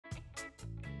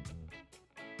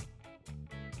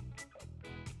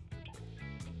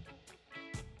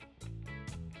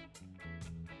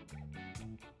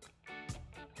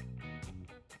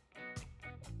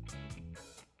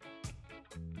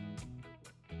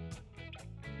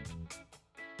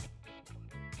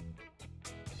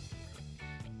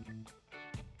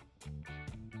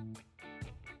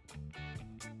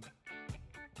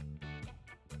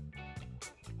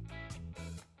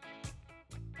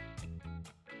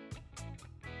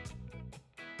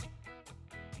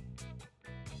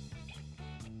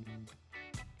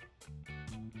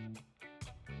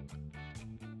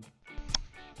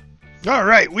All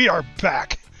right, we are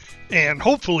back, and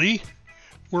hopefully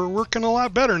we're working a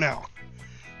lot better now.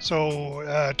 So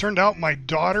it turned out my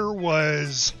daughter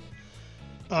was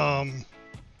downloading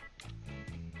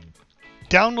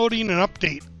an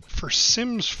update for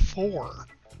Sims 4.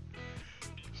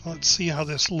 So let's see how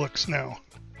this looks now.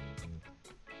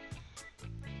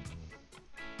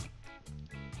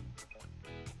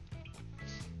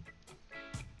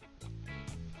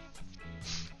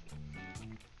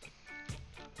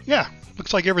 Yeah,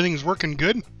 looks like everything's working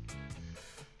good.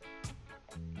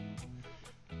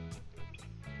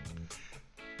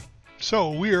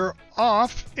 So we're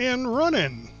off and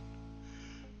running.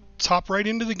 Let's hop right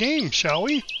into the game, shall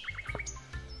we?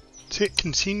 Let's hit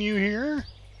continue here.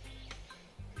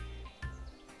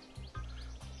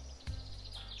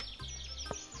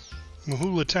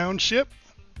 Mahula Township.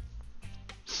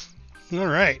 All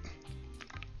right.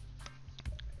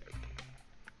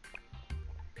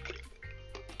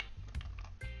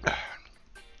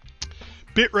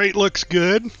 Bitrate looks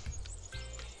good.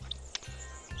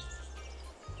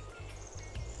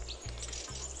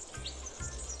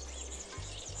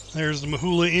 There's the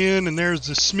Mahula Inn, and there's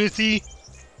the Smithy.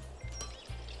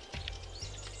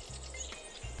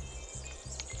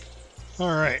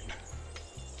 All right.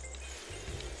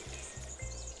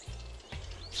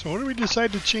 So what do we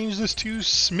decide to change this to?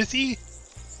 Smithy?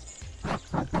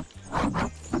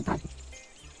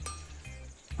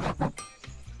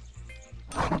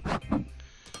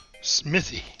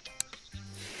 Smithy.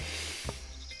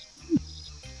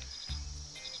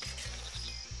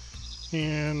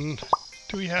 And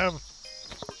do we have...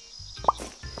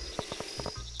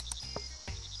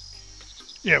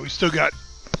 Yeah, we still got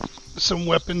some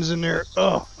weapons in there.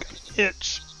 Oh,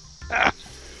 itch. Ah.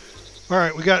 All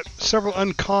right, we got several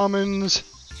uncommons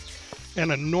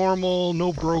and a normal,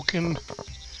 no broken.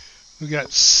 We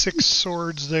got 6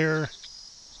 swords there.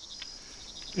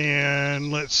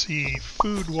 And let's see,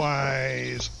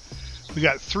 food-wise, we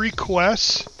got 3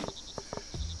 quests.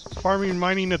 Farming and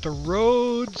mining at the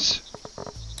roads.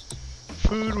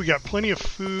 Food, we got plenty of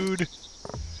food.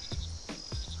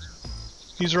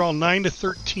 These are all 9 to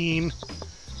 13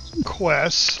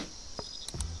 quests.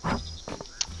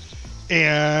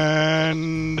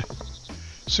 And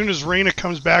as soon as Raina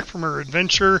comes back from her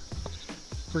adventure,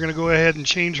 we're going to go ahead and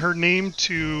change her name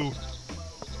to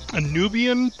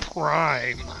Nubian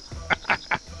Prime.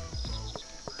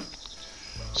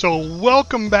 So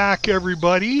welcome back,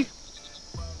 everybody.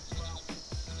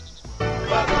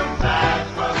 Welcome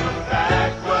back, welcome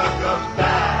back, welcome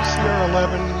back. CR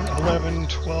 11, 11,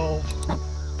 12,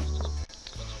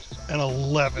 and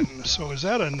 11. So is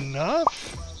that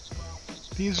enough?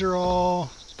 These are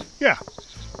all, yeah,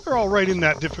 they're all right in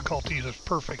that difficulty. That's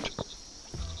perfect.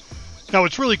 Now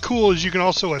what's really cool is you can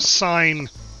also assign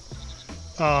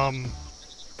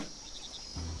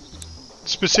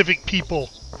specific people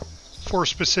for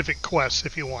specific quests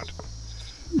if you want.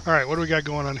 Alright, what do we got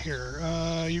going on here?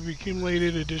 You've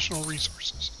accumulated additional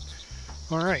resources.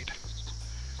 Alright.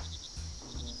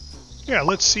 Yeah,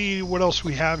 let's see what else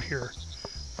we have here.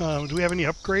 Do we have any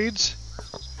upgrades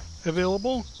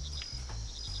available?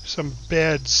 Some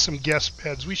beds, some guest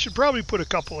beds. We should probably put a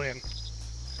couple in.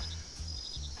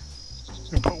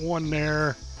 We'll put one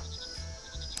there.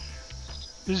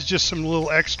 This is just some little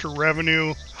extra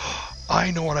revenue. I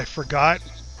know what I forgot.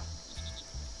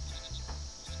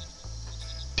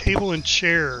 Table and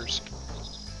chairs.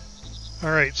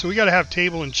 Alright, so we got to have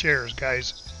table and chairs,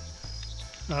 guys.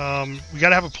 We got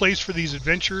to have a place for these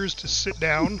adventurers to sit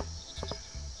down.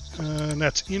 And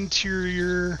that's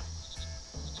interior.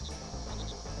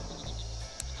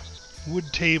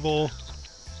 Wood table.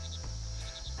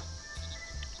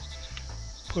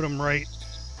 Put them right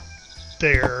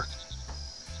there.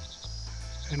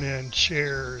 And then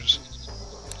chairs.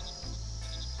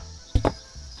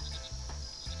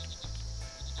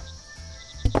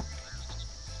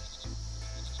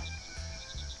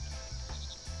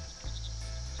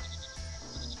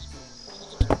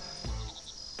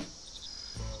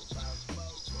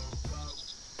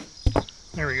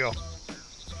 There we go.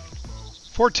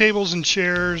 4 tables and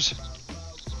chairs.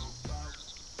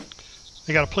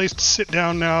 They got a place to sit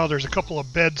down now. There's a couple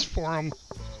of beds for them.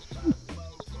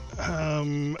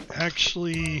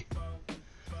 Actually,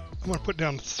 I'm going to put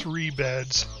down 3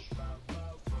 beds.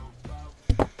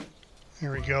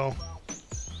 There we go.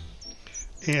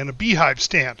 And a beehive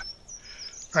stand.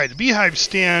 Alright, the beehive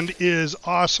stand is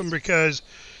awesome because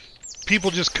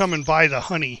people just come and buy the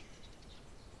honey.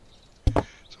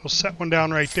 So we'll set one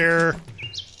down right there.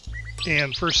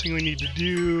 And first thing we need to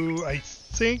do, I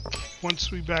think,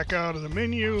 once we back out of the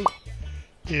menu,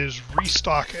 is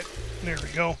restock it. There we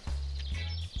go.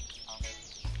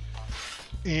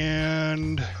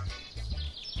 And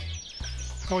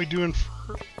how are we doing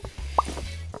for...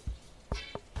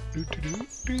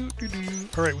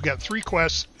 Alright, we got 3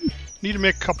 quests. Need to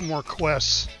make a couple more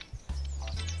quests.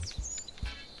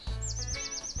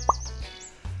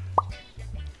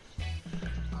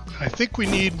 I think we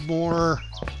need more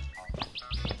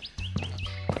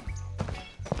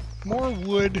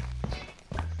wood,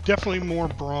 definitely more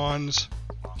bronze.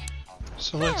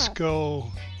 So let's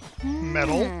go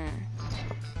metal.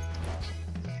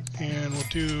 And we'll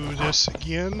do this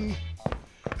again.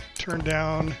 Turn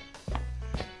down.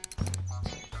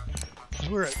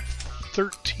 We're at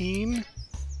 13.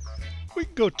 We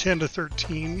can go 10 to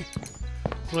 13.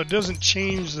 Well, it doesn't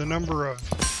change the number of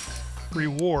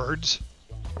rewards.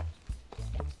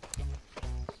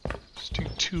 Let's do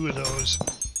 2 of those.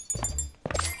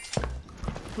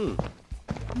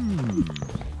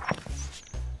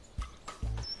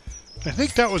 I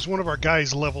think that was one of our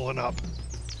guys leveling up.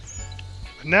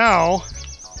 But now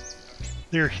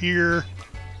they're here.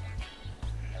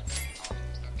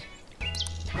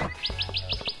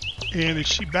 And is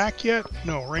she back yet?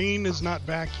 No, Rain is not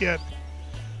back yet.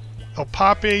 El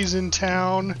Pape's in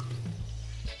town.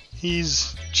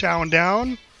 He's chowing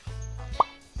down.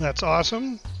 That's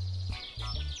awesome.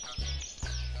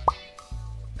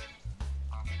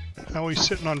 How are we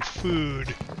sitting on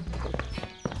food?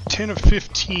 10 of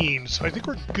 15. So I think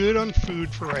we're good on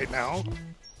food for right now.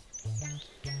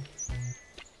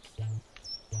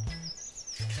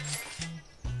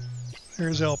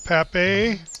 There's El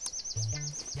Pape.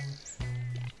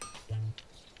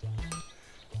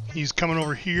 He's coming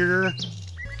over here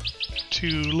to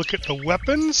look at the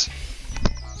weapons.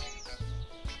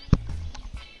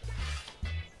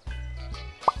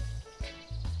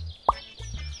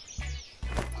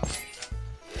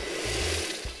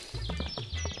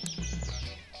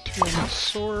 Two-handed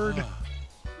sword.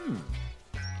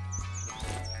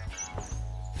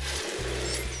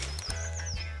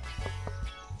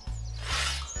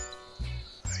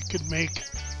 I could make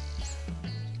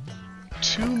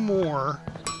 2 more.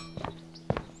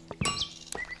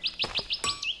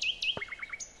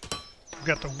 I've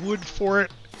got the wood for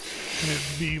it, and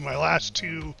it'd be my last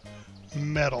 2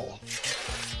 metal.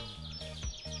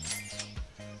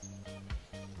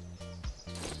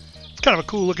 It's kind of a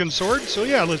cool looking sword, so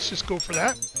yeah, let's just go for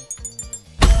that.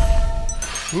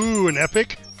 Ooh, an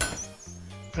epic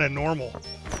and a normal.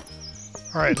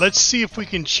 Alright, let's see if we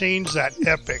can change that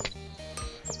epic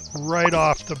right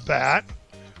off the bat.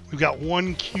 We've got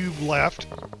 1 cube left.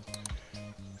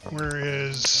 Where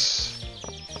is...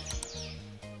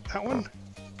 that one?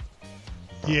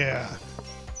 Yeah.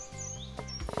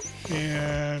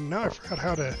 And now I forgot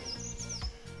how to...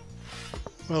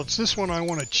 Well, it's this one I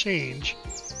want to change.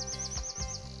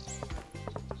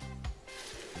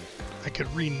 I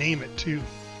could rename it too.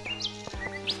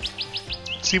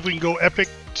 Let's see if we can go epic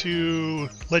to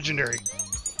legendary.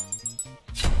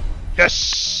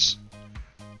 Yes!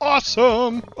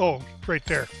 Awesome! Oh, right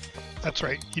there. That's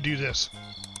right. You do this.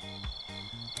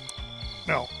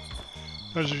 No.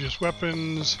 Those are just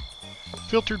weapons.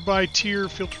 Filtered by tier,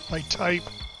 filtered by type.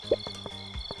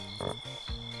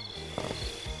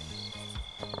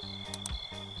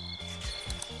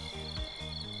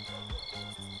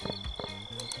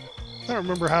 I don't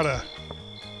remember how to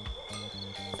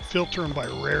filter them by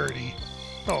rarity.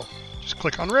 Oh, just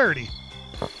click on rarity.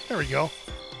 There we go.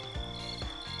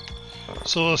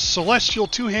 So, celestial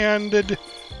two-handed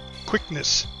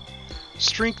quickness.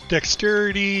 Strength,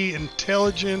 dexterity,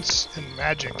 intelligence, and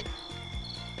magic.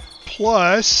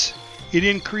 Plus, it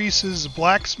increases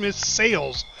blacksmith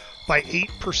sales by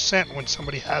 8% when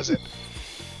somebody has it.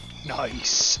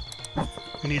 Nice.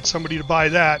 We need somebody to buy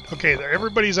that. Okay, there.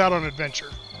 Everybody's out on adventure.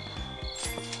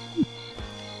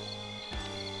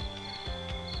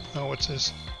 Oh, what's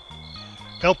this?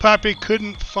 El Pape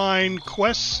couldn't find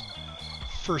quests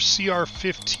for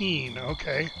CR15.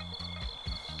 Okay.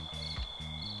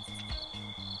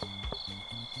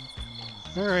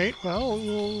 All right. Well,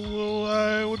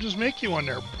 we'll just make you one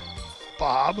there,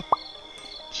 Bob.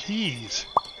 Jeez.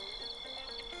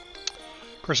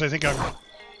 Of course, I think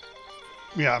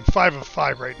I'm 5 of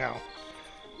 5 right now.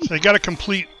 So I got to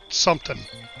complete something.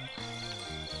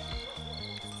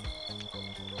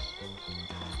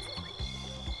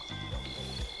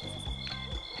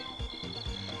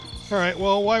 All right.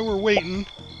 Well, while we're waiting,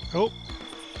 oh.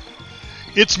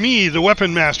 It's me, the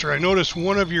Weapon Master. I noticed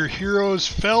one of your heroes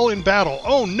fell in battle.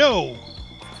 Oh no!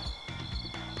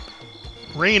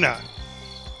 Reyna.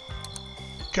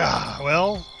 God,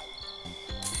 well...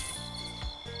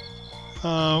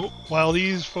 while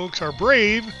these folks are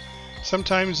brave,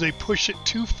 sometimes they push it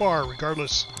too far,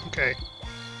 regardless. Okay.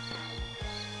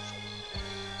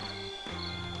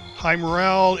 High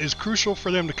morale is crucial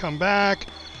for them to come back.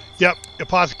 Yep,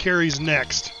 apothecary's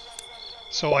next.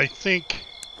 So I think...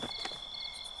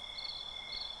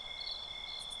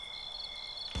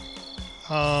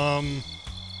 God,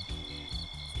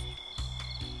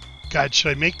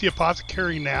 should I make the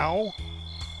apothecary now?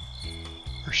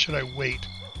 Or should I wait?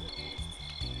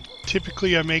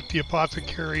 Typically I make the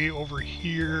apothecary over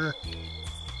here.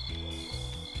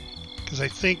 Because I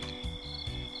think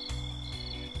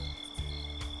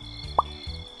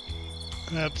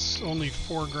that's only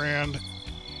 $4,000.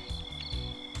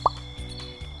 I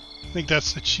think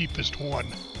that's the cheapest one.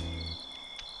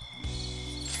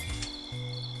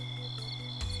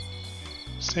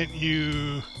 Sent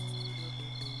you...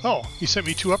 Oh, he sent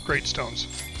me 2 upgrade stones.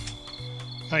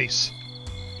 Nice.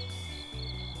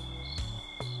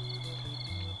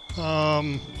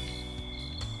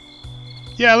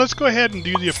 Yeah, let's go ahead and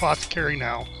do the apothecary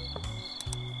now.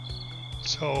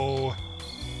 So,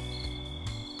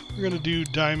 we're going to do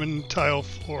diamond tile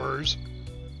floors.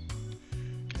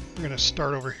 We're going to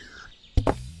start over here.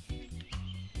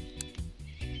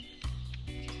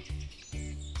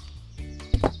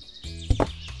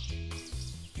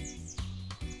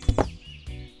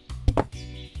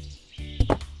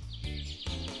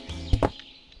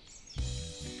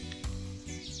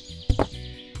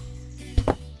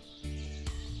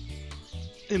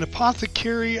 An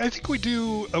apothecary, I think we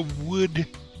do a wood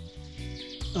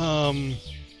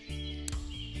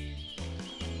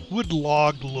wood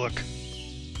log look.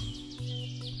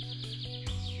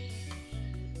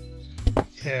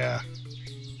 Yeah.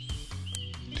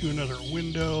 Do another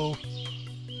window.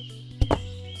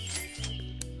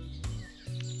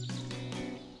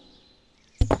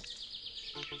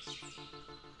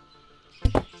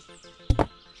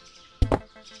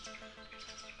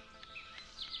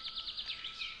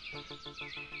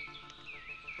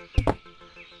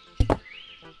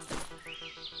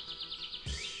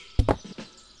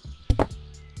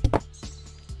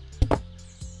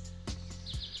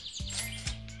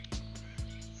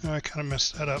 I kind of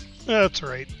messed that up. That's all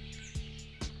right.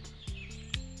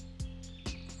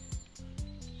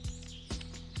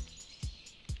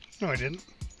 No, I didn't.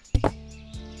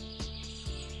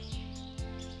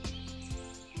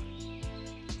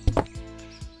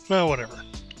 Well, whatever.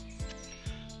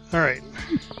 All right.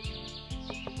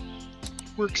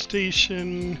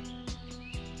 Workstation,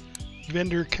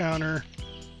 vendor counter.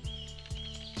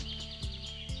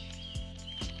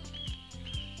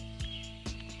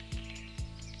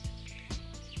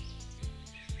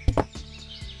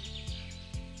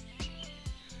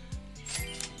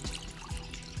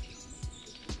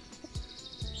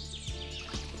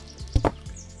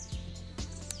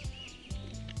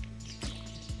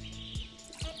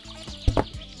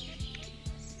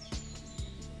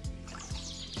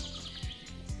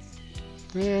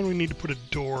 And we need to put a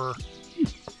door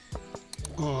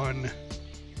on.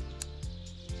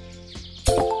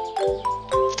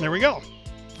 There we go.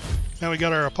 Now we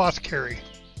got our apothecary.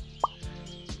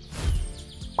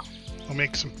 I'll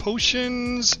make some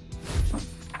potions.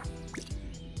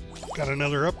 Got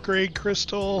another upgrade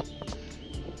crystal.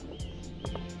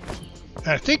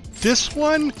 I think this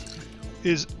one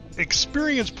is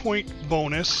experience point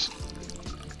bonus.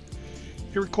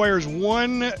 It requires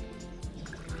 1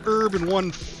 herb and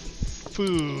 1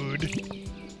 food.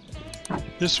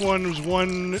 This one was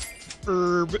 1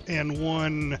 herb and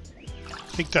 1, I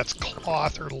think that's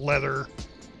cloth or leather.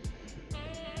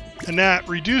 And that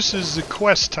reduces the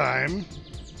quest time.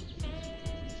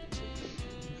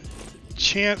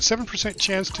 7%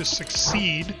 chance to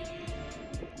succeed.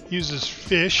 Uses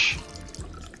fish.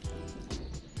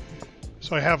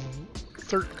 So I have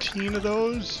 13 of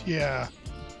those? Yeah.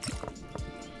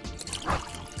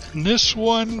 And this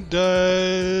one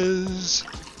does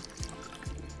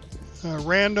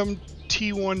random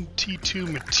T1, T2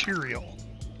 material.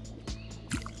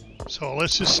 So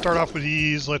let's just start off with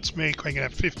these. Let's make, I can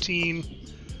have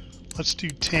 15. Let's do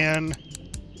 10.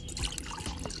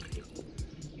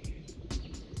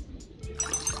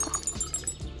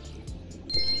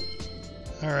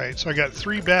 Alright, so I got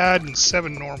 3 bad and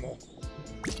 7 normal.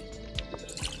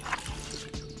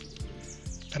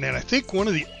 And then I think one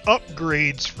of the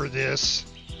upgrades for this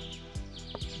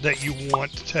that you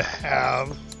want to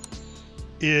have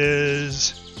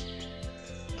is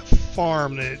a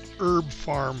farm, the herb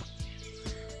farm,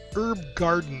 herb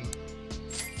garden.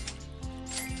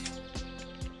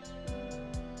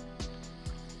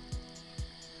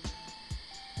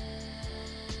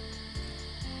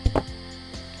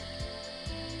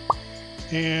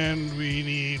 And we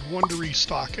need 1 to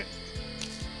restock it.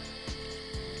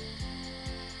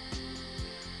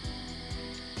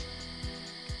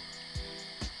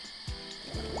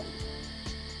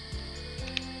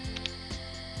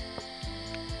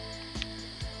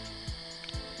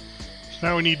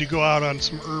 Now we need to go out on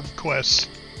some herb quests.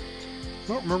 I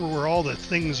don't remember where all the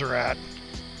things are at.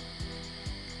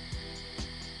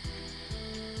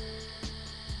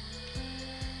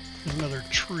 There's another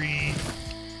tree.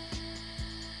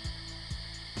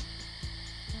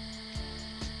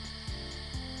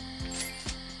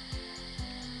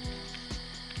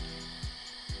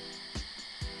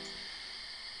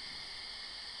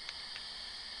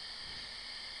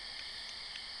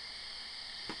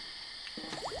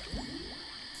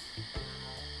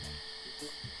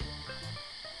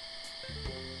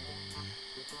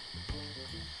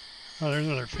 Oh, there's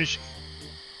another fish.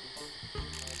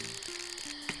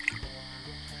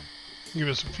 Give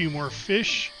us a few more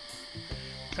fish.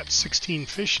 Got 16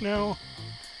 fish now.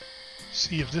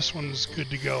 See if this one's good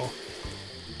to go.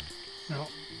 No.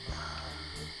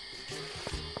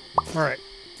 Alright.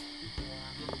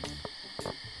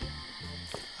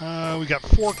 We got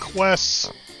 4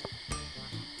 quests.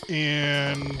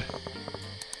 And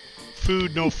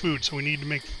food, no food. So we need to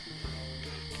make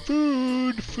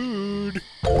food.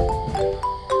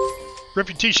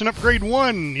 Reputation upgrade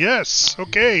 1. Yes.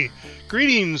 Okay.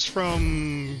 Greetings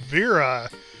from Vera,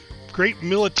 great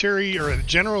military or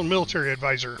general military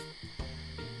advisor.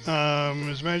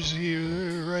 His Majesty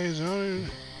rise on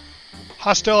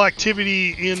hostile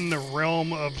activity in the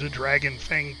realm of the Dragon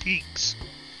Fang Peaks.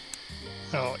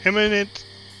 Oh, imminent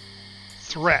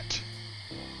threat.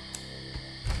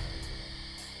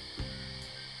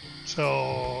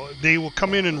 So they will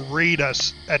come in and raid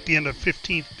us at the end of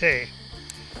 15th day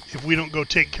if we don't go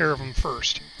take care of them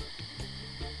first.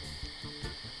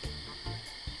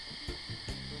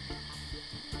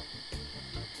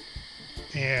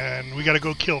 And we got to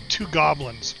go kill 2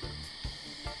 goblins.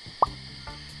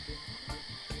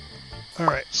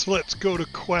 Alright, so let's go to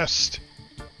quest.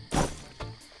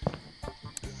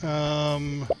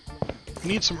 We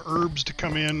need some herbs to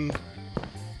come in.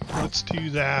 Let's do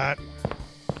that.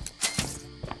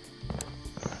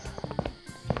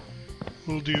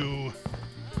 We'll do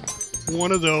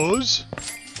one of those.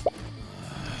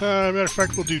 Matter of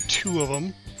fact, we'll do 2 of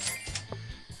them.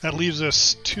 That leaves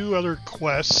us 2 other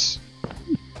quests.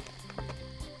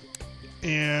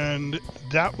 And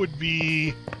that would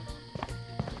be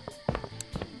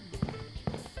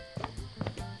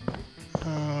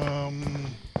how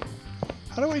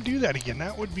do I do that again?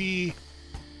 That would be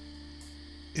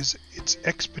it's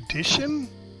expedition,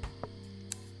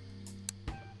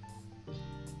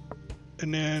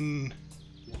 and then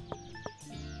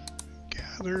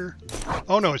gather.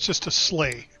 Oh no, it's just a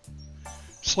slay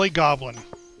goblin,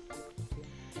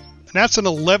 and that's an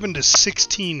 11 to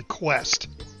 16 quest.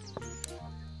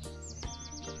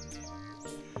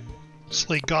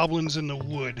 Slay goblins in the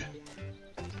wood.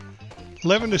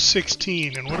 11 to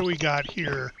 16, and what do we got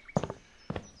here?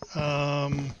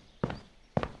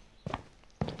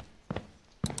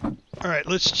 Alright,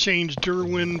 let's change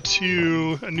Derwin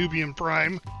to a Nubian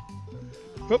Prime.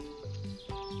 Whoop.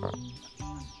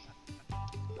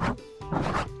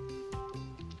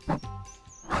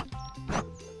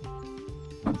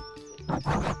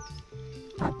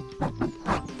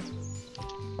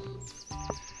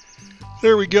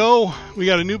 There we go. We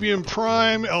got a Nubian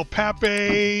Prime, El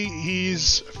Pape,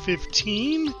 he's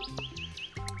 15.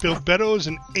 Bilbetto's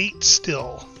an 8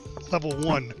 still, level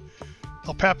 1.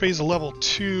 El Pape's a level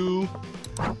 2.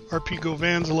 RP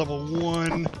Govan's a level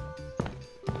 1.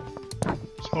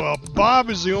 So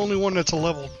Bob is the only one that's a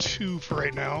level 2 for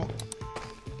right now.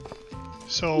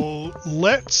 So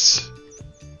let's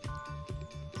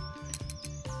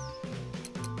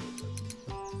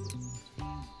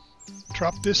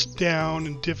drop this down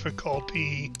in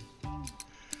difficulty.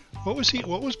 What was he?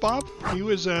 What was Bob? He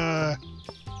was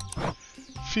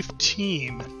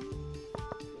 15.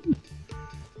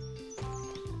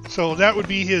 So that would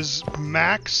be his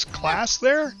max class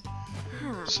there.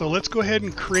 So let's go ahead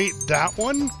and create that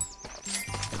one.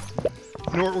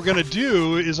 And what we're going to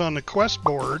do is on the quest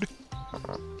board,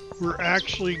 we're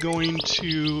actually going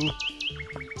to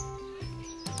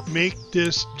make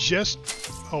this just...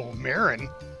 Oh, Marin.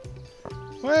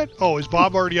 What? Oh, is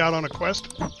Bob already out on a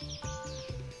quest?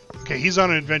 Okay, he's on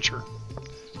an adventure.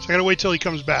 So I gotta wait till he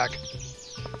comes back.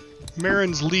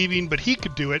 Marin's leaving, but he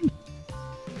could do it.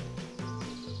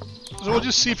 So we'll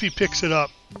just see if he picks it up.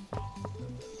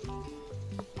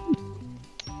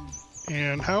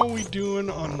 And how are we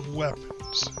doing on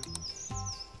weapons?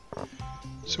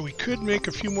 So we could make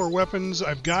a few more weapons.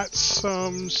 I've got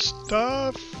some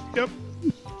stuff. Yep.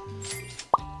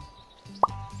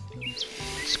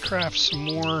 Let's craft some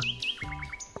more.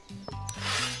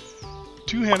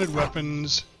 2-handed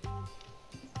weapons.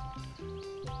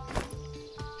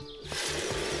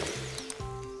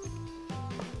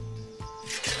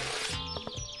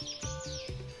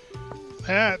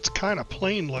 That's kind of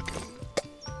plain looking.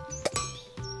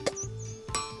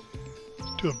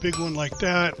 Do a big one like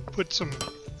that. Put some...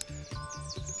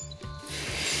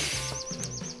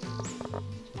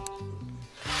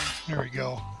 There we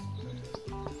go.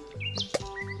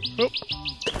 Oh.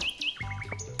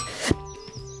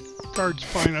 Guard's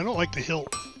fine. I don't like the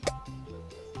hilt.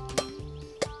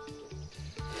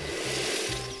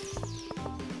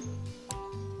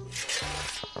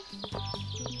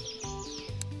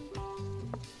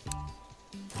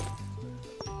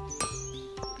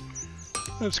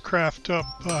 Let's craft up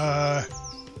 5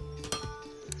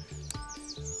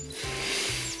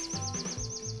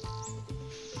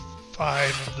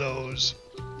 of those.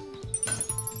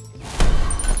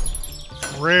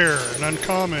 Rare, an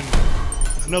uncommon,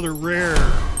 another rare,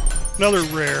 another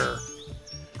rare.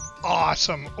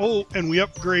 Awesome. Oh, and we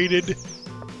upgraded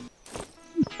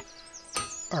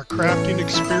our crafting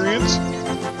experience.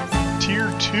 Tier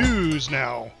 2s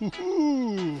now.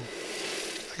 Woohoo!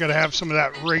 I gotta have some of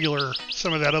that regular,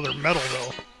 some of that other metal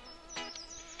though,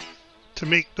 to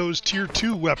make those tier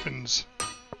 2 weapons.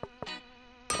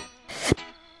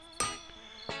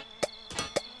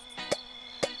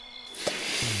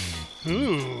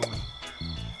 Ooh.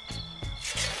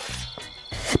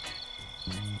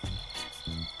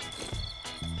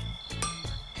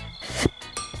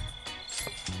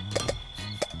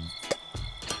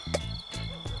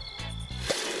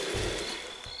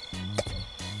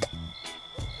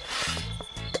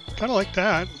 Kind of like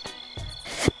that.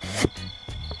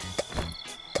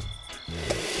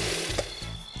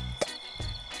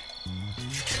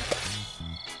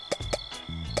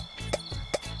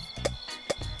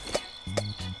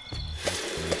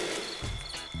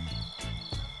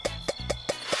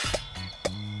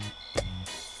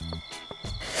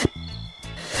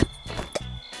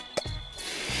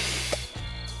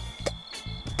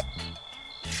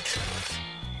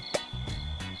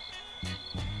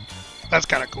 That's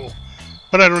kind of cool,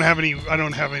 but I don't have any.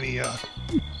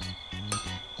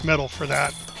 Metal for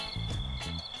that.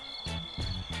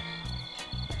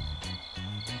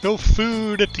 No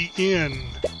food at the inn.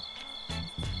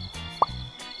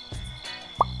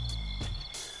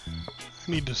 I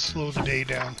need to slow the day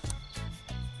down.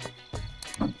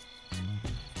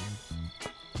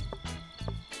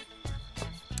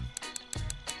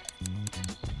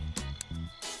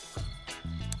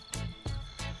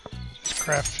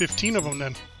 Craft 15 of them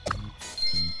then.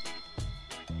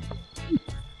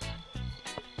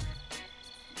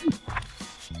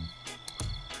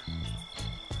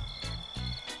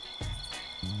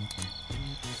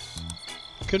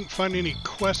 Couldn't find any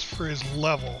quests for his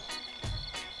level.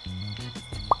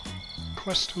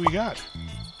 Quests we got?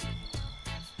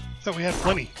 Thought we had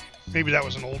plenty. Maybe that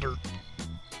was an older.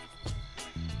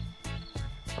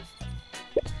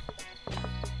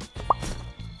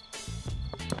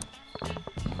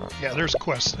 Yeah, there's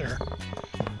quests there.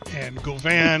 And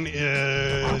Govan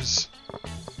is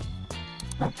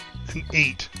an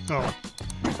 8. Oh,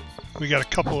 we got a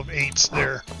couple of 8s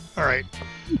there. Alright,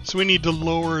 so we need to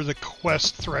lower the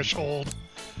quest threshold.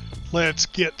 Let's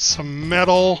get some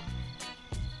metal.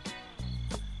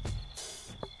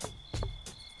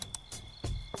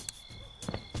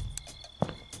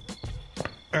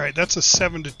 Alright, that's a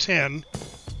 7 to 10.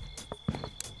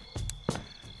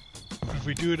 But if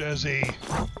we do it as a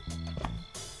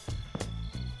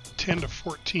 10 to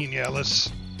 14, yeah,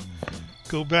 let's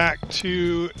go back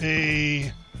to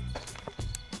a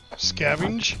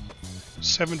scavenge.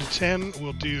 7 to 10,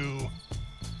 we'll do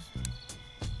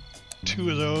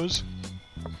 2 of those.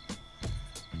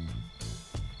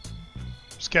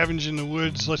 Scavenge in the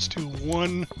woods, let's do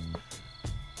 1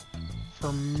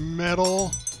 for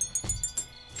metal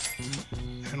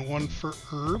and 1 for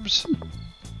herbs.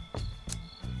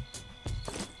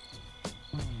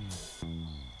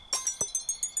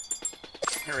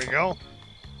 There we go.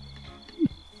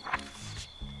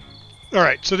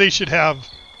 Alright, so they should have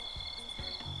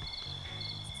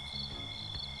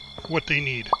what they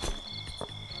need.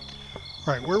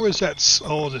 Alright, where was that?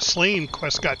 Oh, the slaying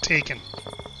quest got taken.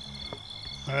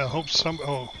 I hope some...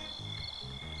 Oh.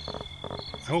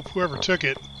 I hope whoever took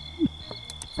it...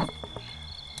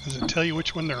 Does it tell you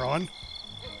which one they're on?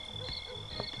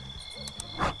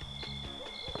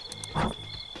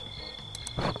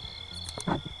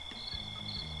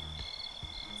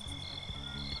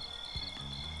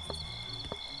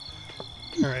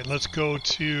 Alright, let's go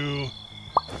to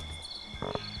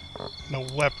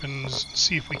the weapons and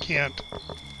see if we can't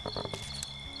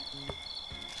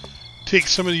take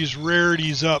some of these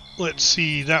rarities up. Let's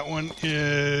see, that one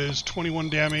is 21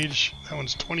 damage, that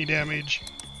one's 20 damage,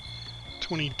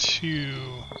 22,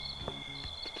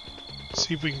 Let's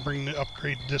see if we can bring the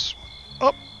upgrade this one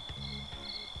up.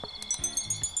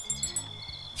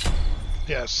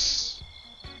 Yes.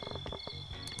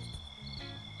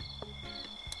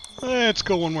 Let's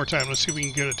go one more time. Let's see if we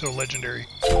can get it to a legendary.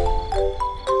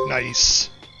 Nice.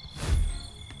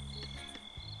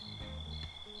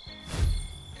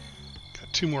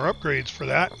 Got 2 more upgrades for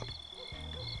that.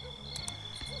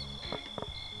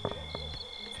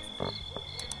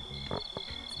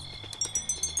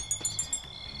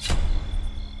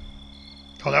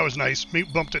 Oh, that was nice.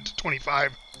 Bumped it to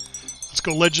 25. Let's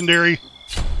go legendary.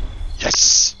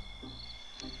 Yes!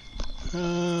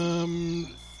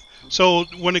 So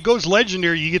when it goes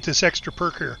legendary, you get this extra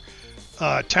perk here.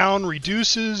 Town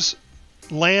reduces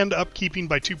land upkeeping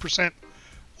by 2%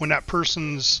 when that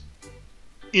person's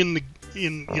in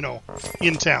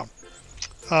town.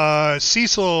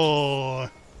 Cecil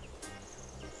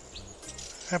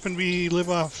happened to be live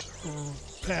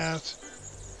off path.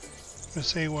 I'm gonna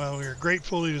say, well, we are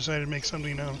grateful he decided to make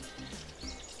something known.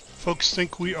 Folks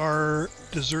think we are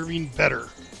deserving better.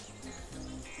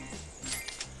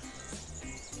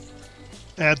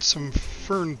 Add some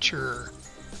furniture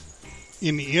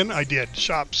in the inn. I did.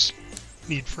 Shops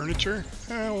need furniture.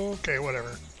 Oh, okay,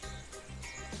 whatever.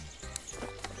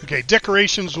 Okay,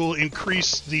 decorations will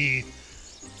increase the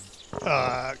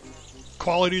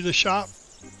quality of the shop.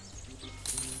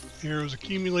 Heroes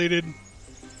accumulated,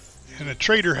 and a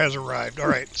trader has arrived. All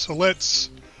right, so let's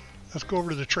go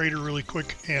over to the trader really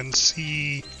quick and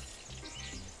see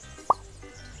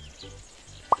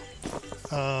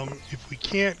if we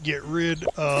can't get rid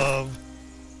of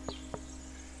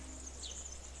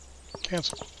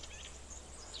cancel.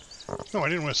 No, I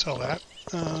didn't want to sell that.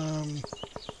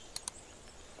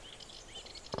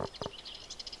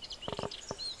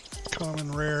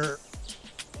 Common, rare.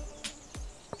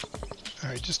 All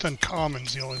right, just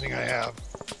uncommon's the only thing I have.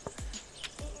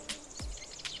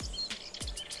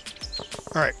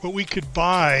 All right, but we could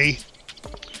buy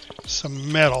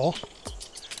some metal,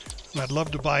 and I'd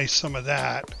love to buy some of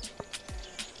that.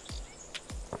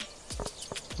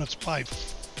 Let's buy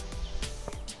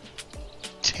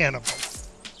 10 of them.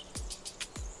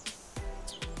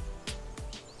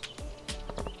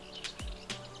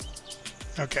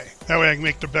 Okay, that way I can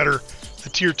make the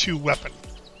tier 2 weapon.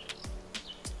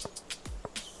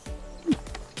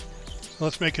 So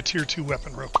let's make a tier 2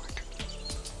 weapon real quick.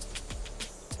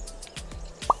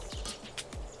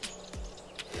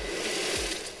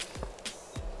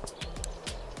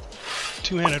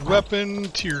 Two-handed weapon,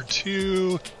 tier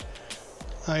 2.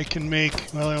 I can make,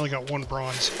 well, I only got 1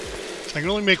 bronze. So I can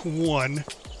only make 1.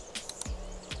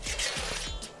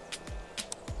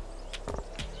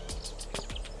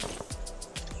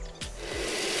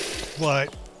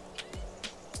 But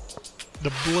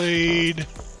the blade,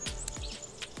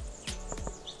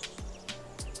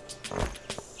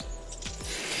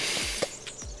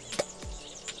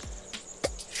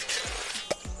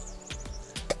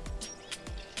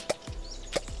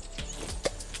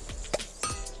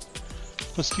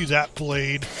 let's do that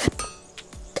blade.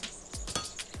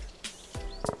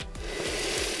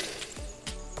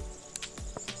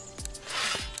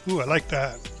 Ooh, I like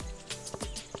that.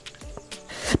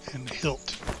 And the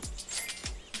hilt.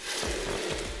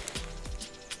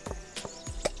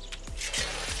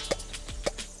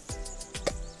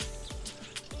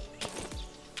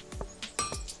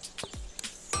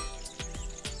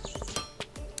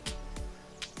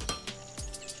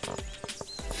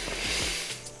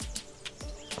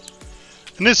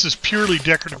 And this is purely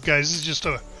decorative, guys. This is just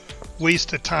a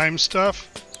waste of time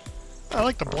stuff. I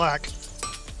like the black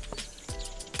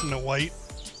and the white.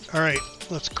 All right,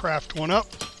 let's craft one up.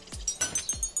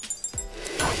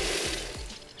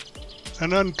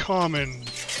 An uncommon.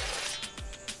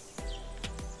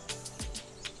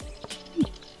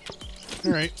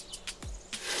 All right.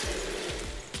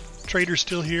 Trader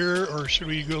still here, or should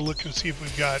we go look and see if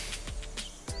we've got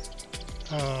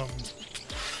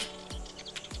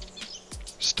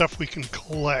stuff we can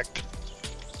collect?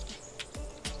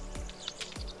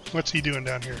 What's he doing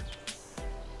down here?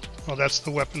 Oh, that's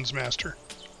the weapons master.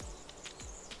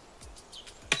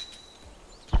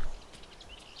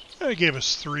 They gave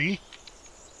us 3.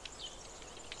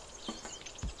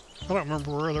 I don't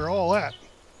remember where they're all at.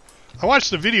 I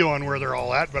watched the video on where they're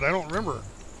all at, but I don't remember.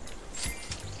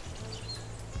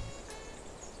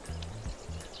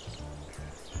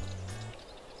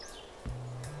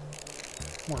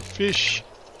 More fish.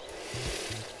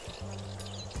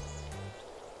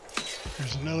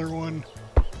 There's another one.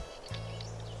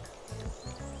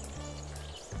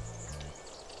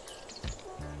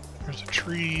 There's a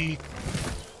tree.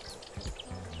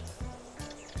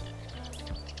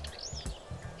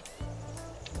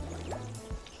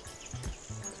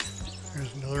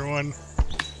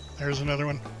 There's another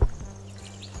one.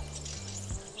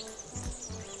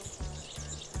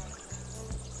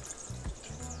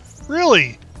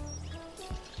 Really?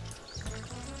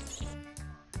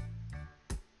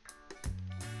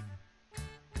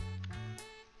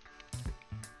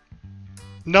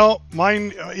 No,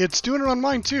 mine, it's doing it on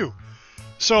mine too.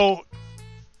 So,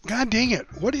 god dang it,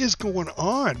 what is going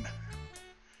on?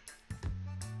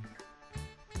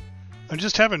 I'm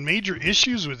just having major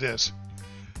issues with this.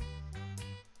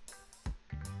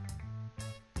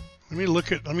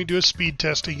 Let me do a speed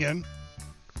test again.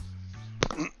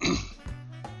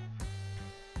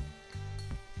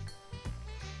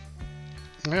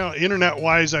 Well,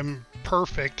 internet-wise, I'm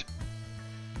perfect.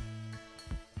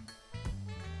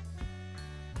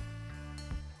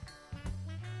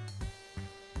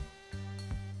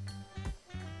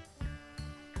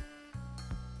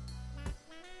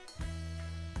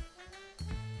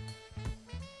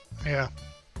 Yeah.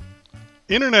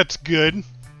 Internet's good,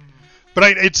 but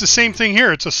it's the same thing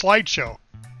here. It's a slideshow.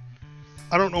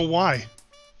 I don't know why.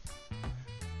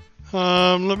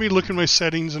 Let me look at my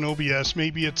settings in OBS.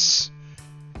 Maybe it's...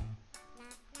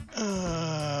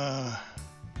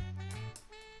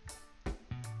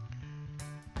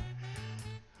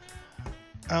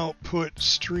 output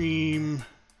stream.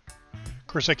 Of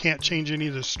course, I can't change any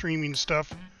of the streaming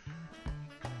stuff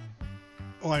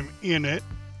while I'm in it.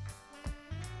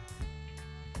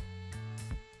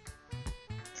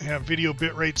 I have video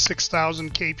bitrate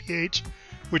 6000 kph,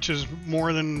 which is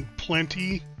more than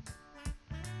plenty.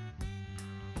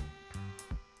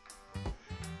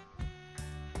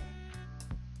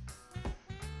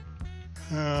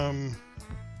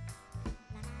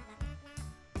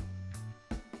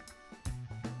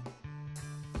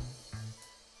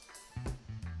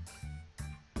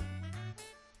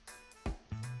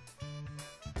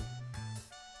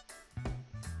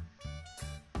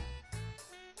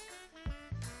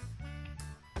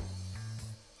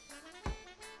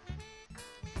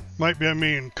 Might be a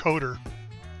main encoder.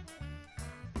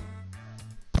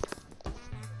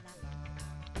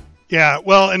 Yeah,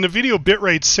 well, and the video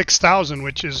bitrate's 6000,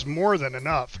 which is more than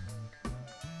enough.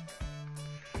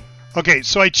 Okay,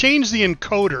 so I changed the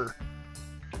encoder.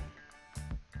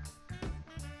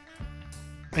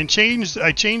 I changed the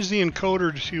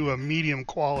encoder to a medium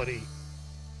quality.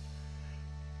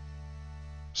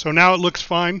 So now it looks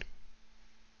fine.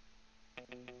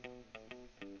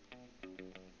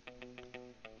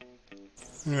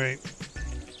 All right.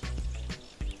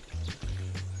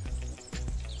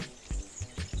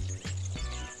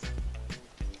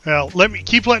 Well,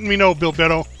 keep letting me know, Bill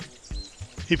Beto,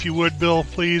 if you would, Bill,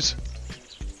 please.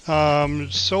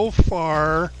 So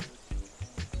far,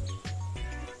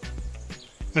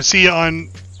 let's see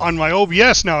on my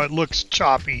OBS now. It looks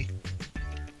choppy.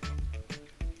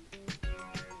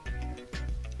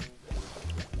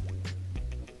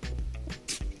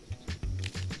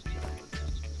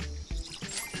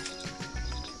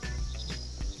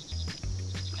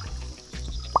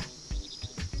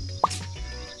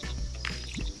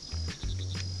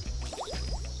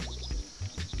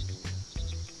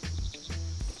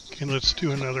 Okay, let's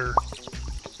do another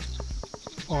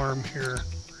farm here.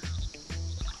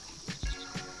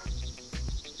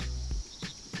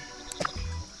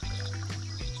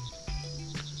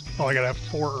 Oh, I gotta have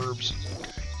 4 herbs.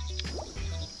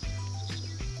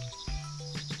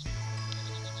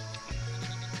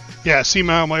 Yeah, see,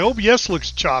 my OBS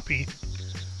looks choppy,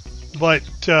 but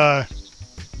yeah,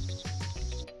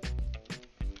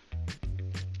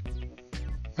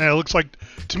 it looks like,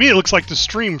 to me, it looks like the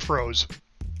stream froze.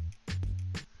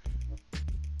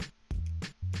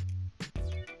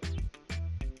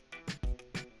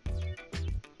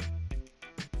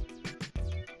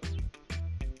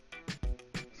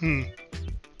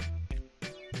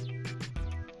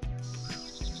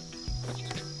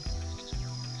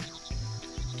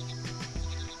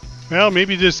 Well,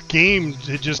 maybe this game,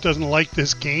 it just doesn't like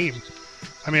this game.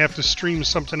 I may have to stream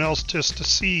something else just to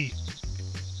see.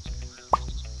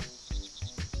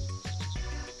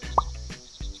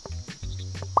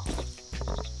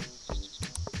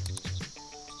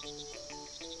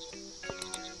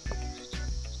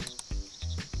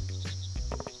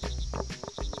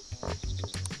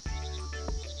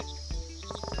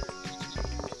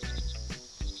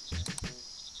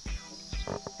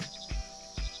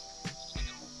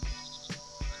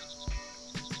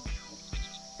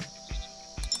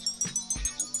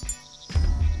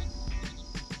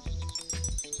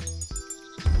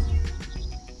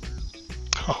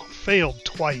 Failed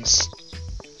twice.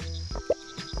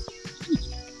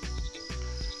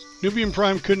 Nubian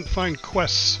Prime couldn't find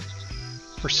quests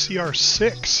for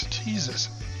CR6. Jesus.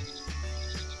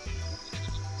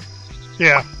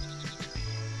 Yeah.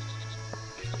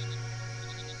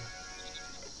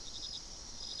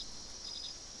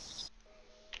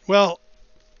 Well,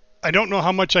 I don't know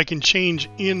how much I can change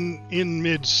in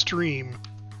midstream.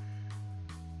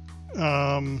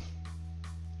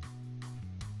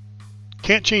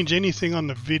 Can't change anything on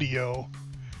the video.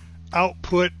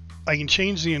 Output, I can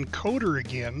change the encoder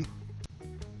again.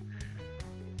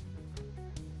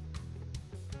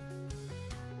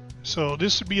 So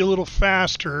this would be a little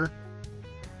faster,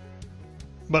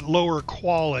 but lower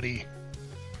quality.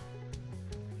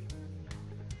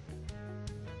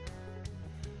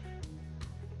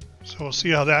 So we'll see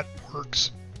how that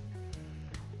works.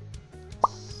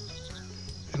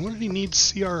 And what did he need?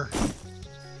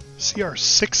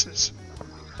 CR6s.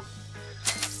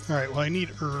 Alright, well I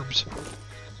need herbs.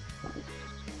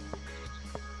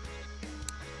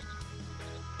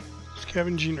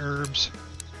 Scavenging herbs.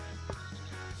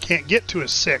 Can't get to a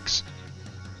 6.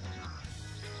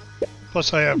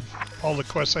 Plus I have all the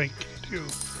quests I can do.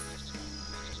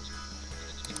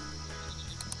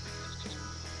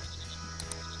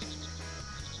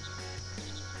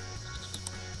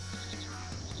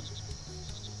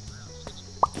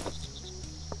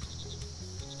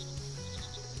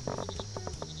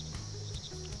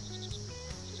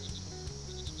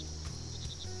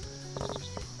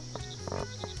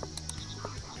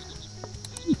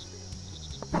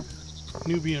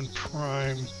 Nubian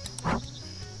Prime.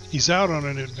 He's out on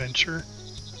an adventure.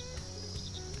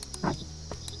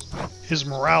 His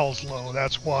morale's low,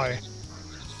 that's why.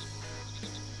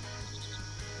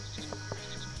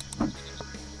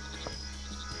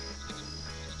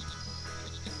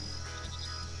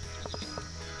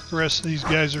 The rest of these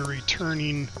guys are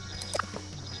returning.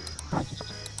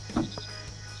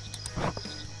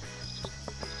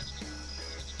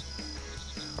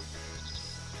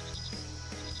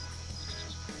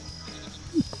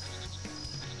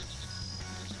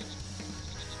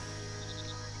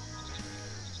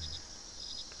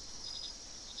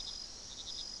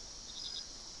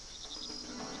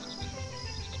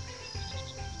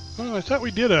 Oh, I thought we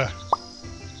did a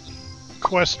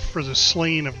quest for the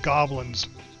slaying of goblins.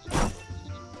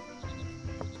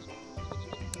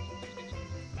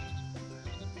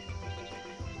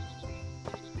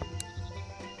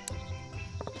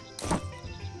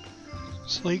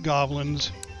 Slay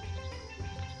goblins.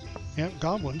 Yeah,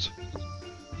 goblins.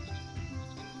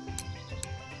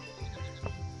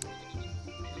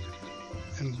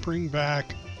 And bring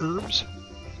back herbs.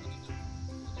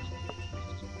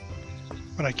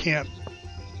 But I can't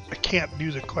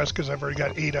do the quest because I've already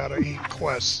got 8 out of 8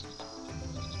 quests.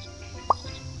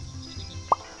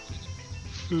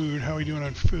 Food, how are we doing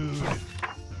on food?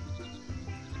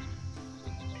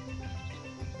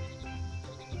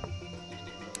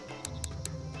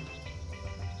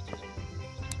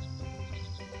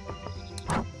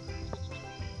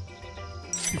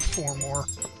 Do 4 more.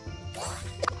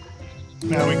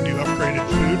 Now we can do upgraded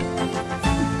food.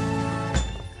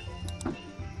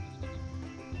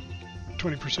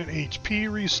 20%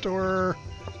 HP restore,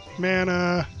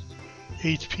 mana,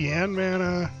 HP and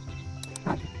mana.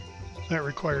 That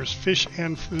requires fish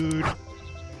and food.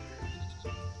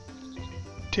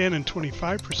 10 and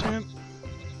 25%.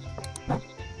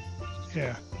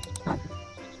 Yeah.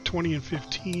 20 and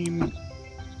 15.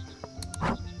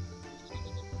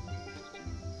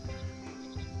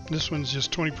 This one's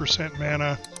just 20%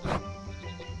 mana.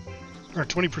 Or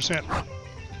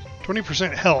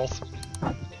 20% health.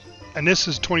 And this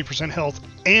is 20% health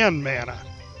and mana.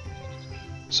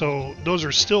 So those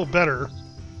are still better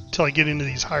until I get into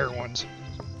these higher ones.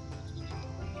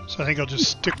 So I think I'll just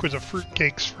stick with the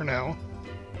fruitcakes for now.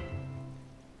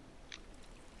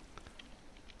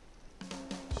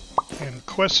 And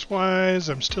quest-wise,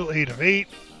 I'm still 8 of 8.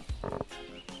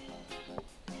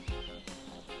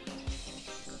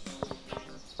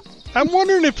 I'm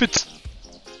wondering if it's...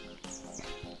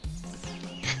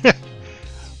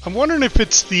 I'm wondering if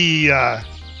it's the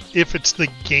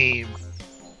game.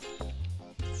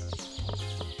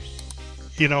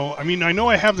 You know, I mean, I know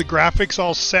I have the graphics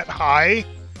all set high,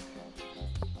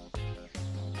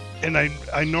 and I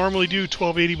normally do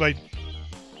 1280 by.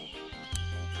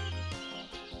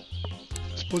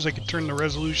 I suppose I could turn the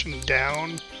resolution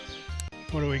down.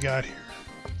 What do we got here?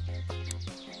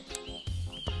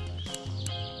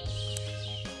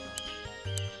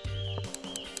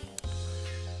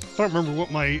 I don't remember what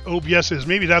my OBS is.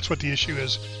 Maybe that's what the issue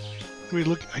is. Let me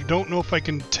look. I don't know if I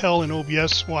can tell in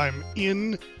OBS why I'm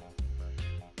in.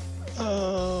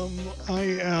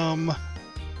 I am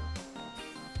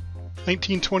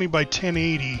 1920 by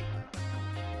 1080.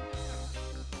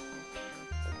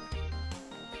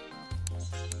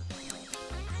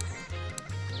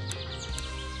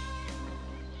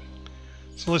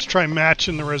 So let's try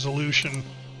matching the resolution.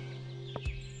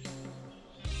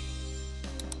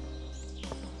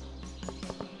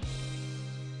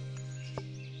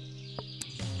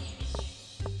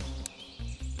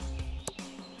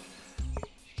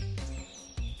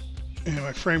 And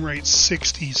my frame rate's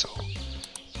 60, so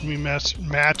let me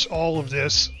match all of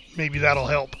this. Maybe that'll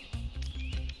help.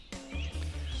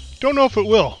 Don't know if it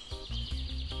will.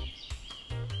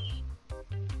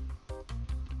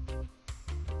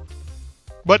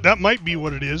 But that might be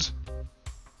what it is.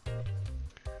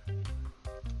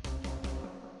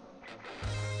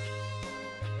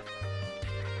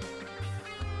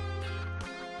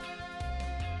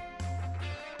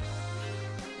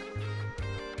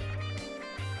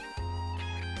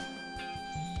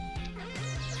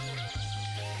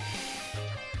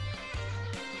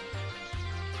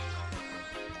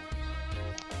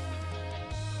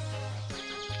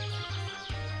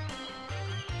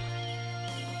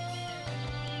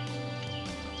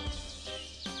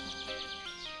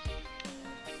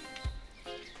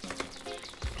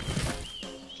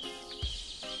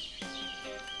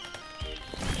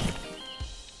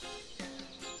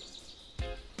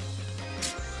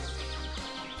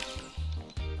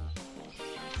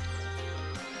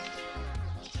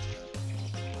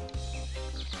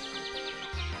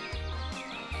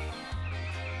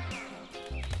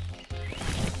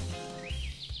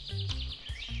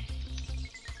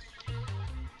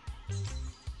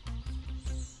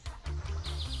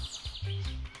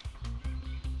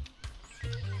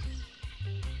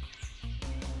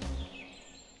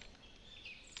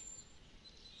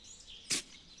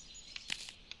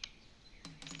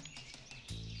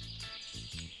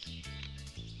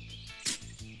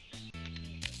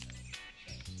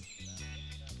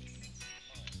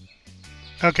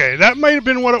 Okay, that might have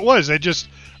been what it was. I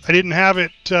didn't have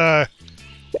it, the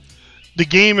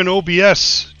game and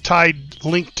OBS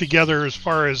linked together as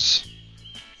far as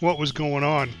what was going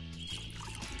on.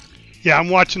 Yeah, I'm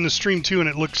watching the stream too, and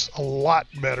it looks a lot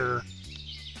better.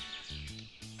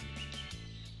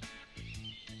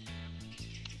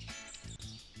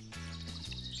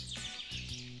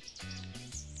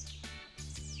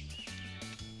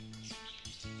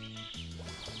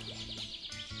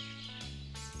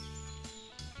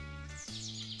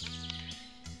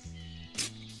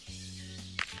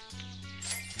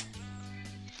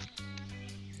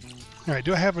 Alright,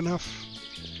 do I have enough?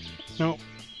 No,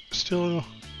 still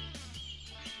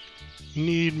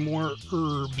need more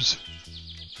herbs.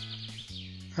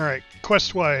 Alright,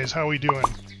 quest-wise, how are we doing?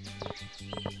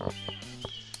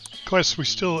 Quests, we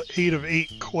still 8 of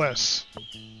 8 quests.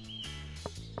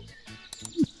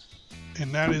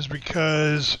 And that is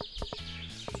because...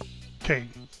 Okay,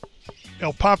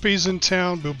 El Pape's in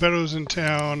town, Bubetto's in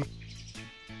town.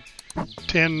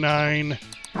 10, 9,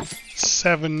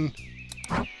 7...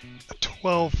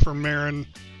 12 for Marin.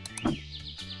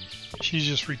 She's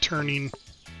just returning.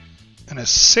 And a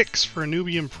 6 for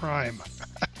Nubian Prime.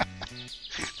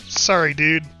 Sorry,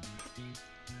 dude.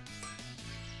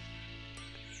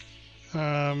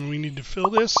 We need to fill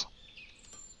this.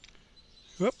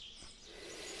 Whoop.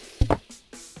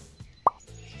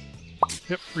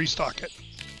 Yep, restock it.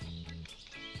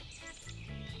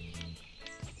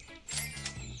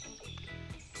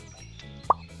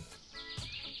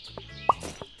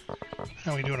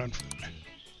 How are we doing on food?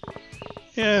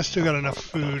 Yeah, still got enough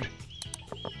food.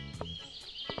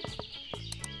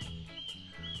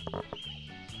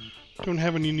 Don't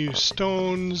have any new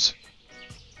stones.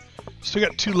 Still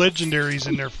got 2 legendaries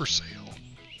in there for sale.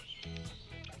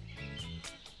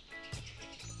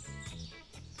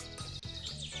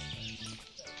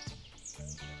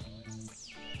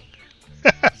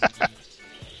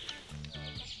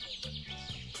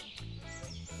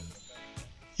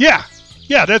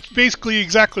 Yeah, that's basically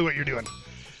exactly what you're doing.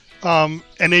 And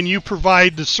then you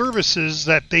provide the services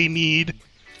that they need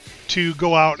to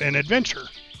go out and adventure.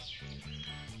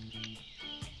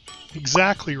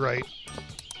 Exactly right.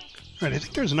 Alright, I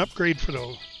think there's an upgrade for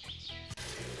the...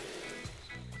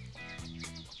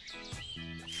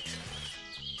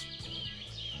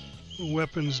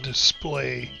 weapons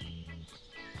display.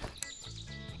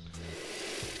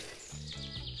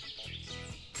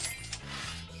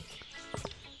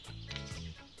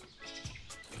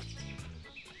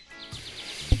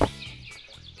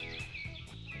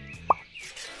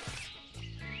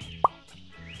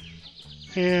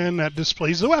 And that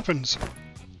displays the weapons. I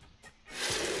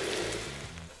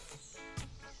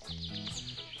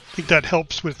think that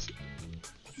helps with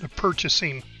the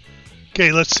purchasing.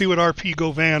 Okay, let's see what RP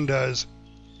Govan does.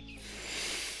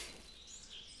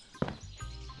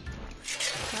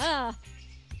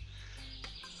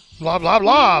 Blah, blah,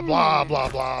 blah, blah, blah,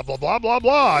 blah, blah, blah, blah,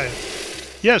 blah.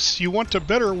 Yes, you want a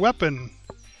better weapon.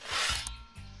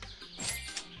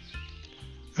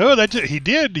 Oh, that's it. He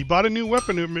did. He bought a new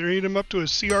weapon and made him up to a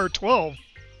CR-12.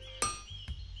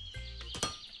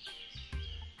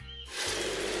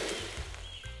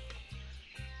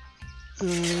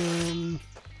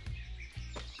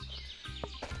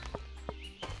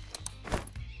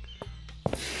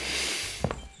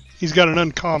 He's got an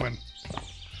uncommon.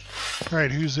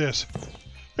 Alright, who's this?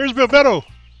 There's Bilbetto!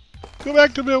 Go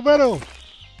back to Bilbetto!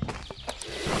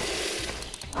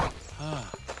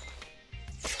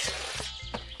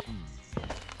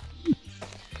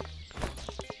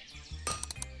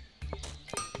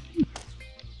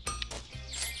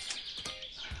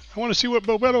 I want to see what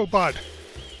Bilbetto bought.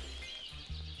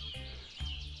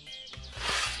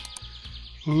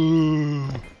 Ooh.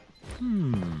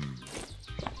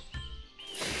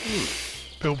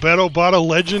 Bilbetto bought a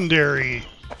legendary.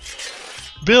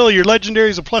 Bill, your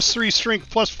legendary is a +3 strength,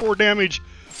 +4 damage,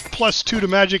 +2 to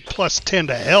magic, +10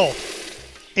 to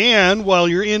health. And while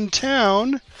you're in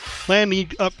town,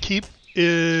 landing upkeep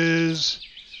is,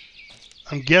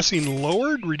 I'm guessing,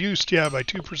 lowered? Reduced, yeah, by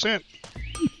 2%.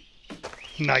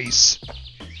 Nice.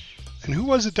 And who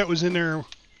was it that was in there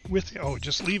with you? Oh,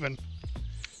 just leaving.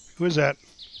 Who is that?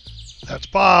 That's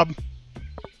Bob.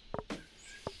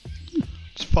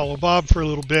 Let's follow Bob for a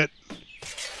little bit.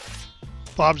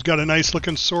 Bob's got a nice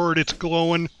looking sword. It's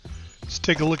glowing. Let's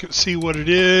take a look and see what it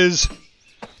is.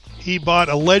 He bought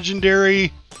a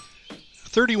legendary,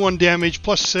 31 damage,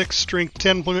 +6 strength,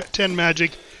 10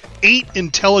 magic, 8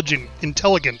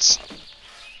 intelligence.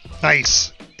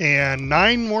 Nice. And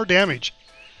 9 more damage.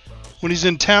 When he's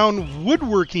in town,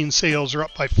 woodworking sales are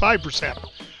up by 5%.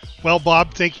 Well,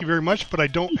 Bob, thank you very much, but I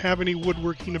don't have any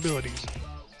woodworking abilities.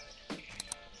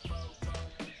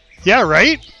 Yeah,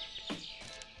 right?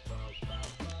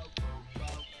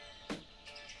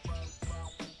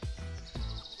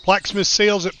 Blacksmith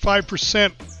sales at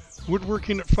 5%,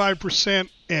 woodworking at 5%,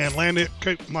 and land at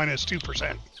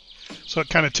 -2%. So it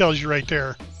kind of tells you right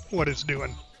there what it's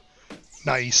doing.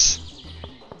 Nice.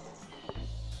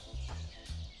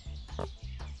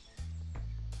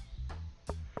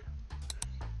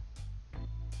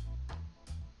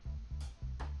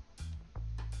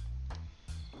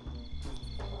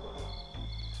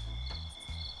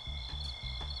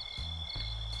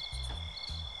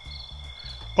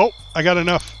 Oh, I got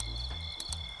enough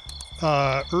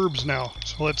herbs now.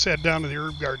 So let's head down to the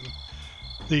herb garden.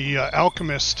 The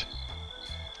alchemist.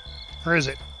 Where is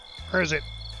it? Where is it?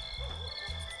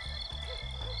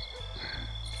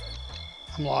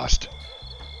 I'm lost.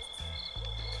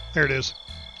 There it is.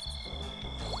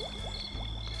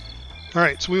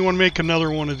 Alright, so we want to make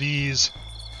another one of these.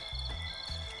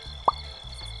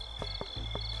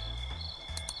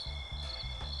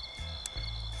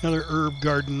 Another herb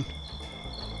garden.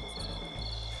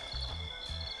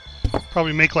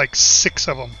 Probably make like 6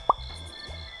 of them.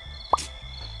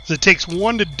 So it takes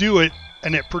 1 to do it,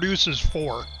 and it produces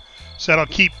 4. So that'll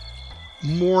keep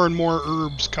more and more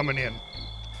herbs coming in.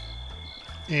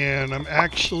 And I'm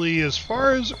actually, as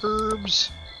far as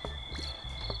herbs...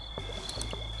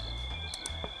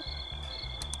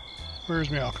 Where's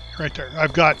my alchemy? Right there.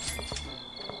 I've got,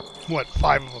 what,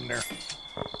 5 of them there.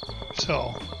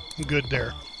 So, I'm good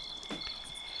there.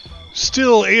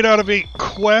 Still 8 out of 8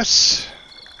 quests.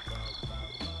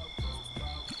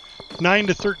 9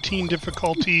 to 13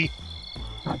 difficulty,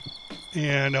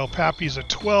 and El Papi's a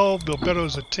 12,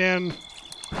 Bilbetto's a 10,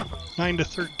 9 to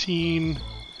 13.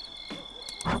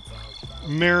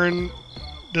 Marin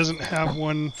doesn't have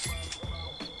one.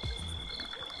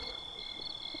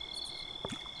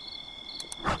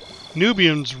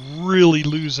 Nubian's really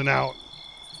losing out.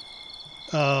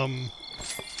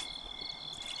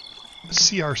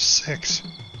 CR6.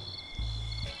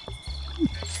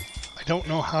 I don't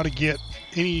know how to get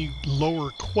any lower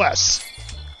quests.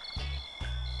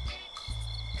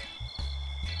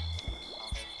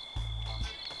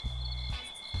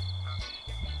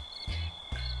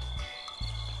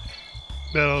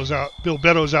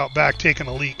 Bilbetto's out back taking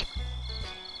a leak.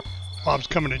 Bob's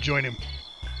coming to join him.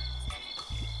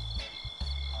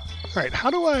 Alright, how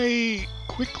do I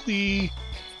quickly...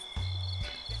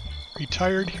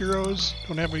 Retired heroes?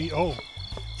 Don't have any... Oh,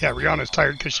 yeah, Rihanna's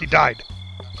tired because she died.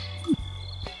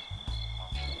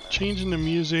 Changing the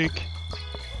music.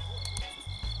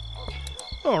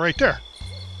 Oh, right there.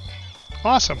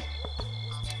 Awesome.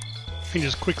 I can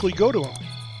just quickly go to them.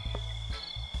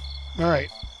 Alright,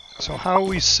 so how are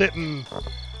we sitting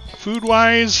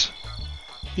food-wise?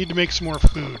 Need to make some more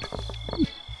food.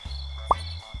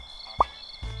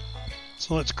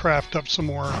 So let's craft up some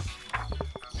more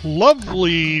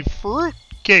lovely fruit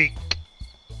cake.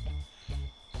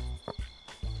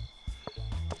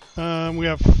 We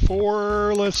have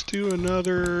 4. Let's do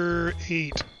another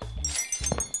 8.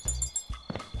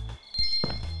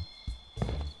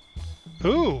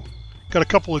 Ooh, got a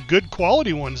couple of good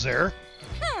quality ones there.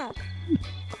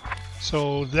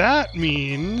 So that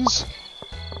means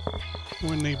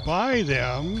when they buy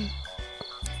them,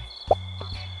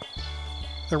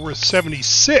 they're worth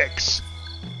 76.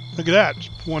 Look at that.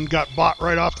 One got bought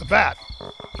right off the bat.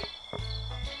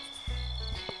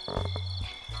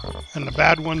 And the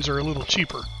bad ones are a little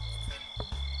cheaper.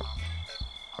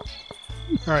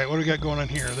 Alright, what do we got going on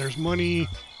here? There's money.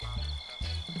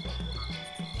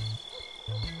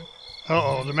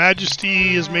 Uh-oh, the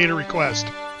Majesty has made a request.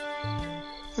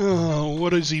 Oh, what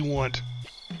does he want?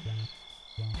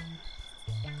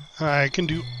 I can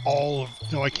do all of...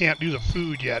 No, I can't do the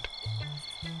food yet.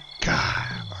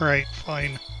 God. Alright,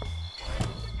 fine.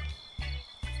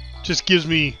 Just gives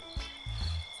me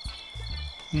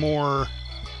more...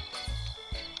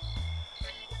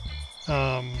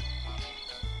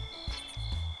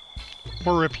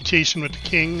 more reputation with the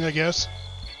king, I guess.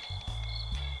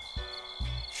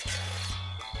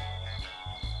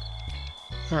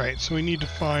 Alright, so we need to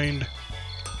find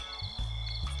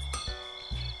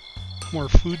more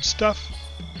food stuff.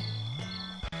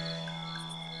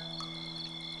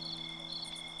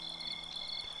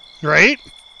 Right?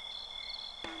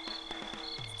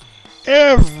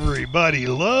 Everybody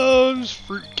loves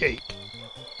fruitcake.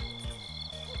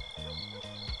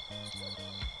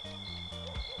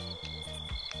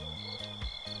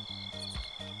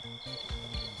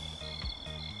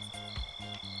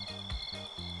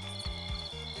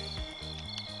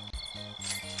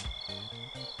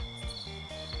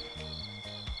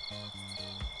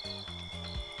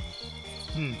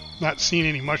 Not seeing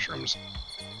any mushrooms.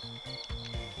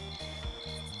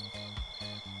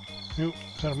 Nope.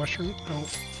 Is that a mushroom? No.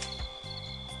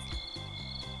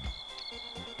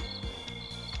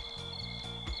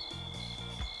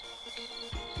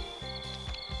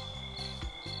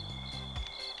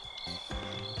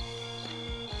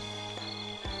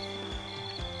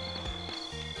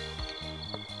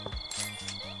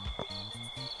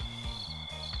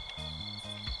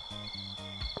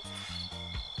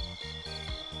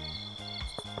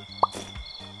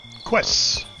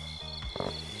 Quests.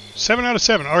 7 out of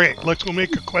 7. Alright, let's go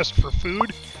make a quest for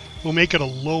food. We'll make it a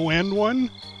low-end one.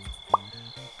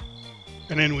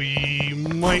 And then we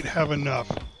might have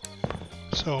enough.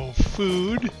 So,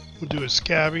 food. We'll do a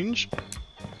scavenge.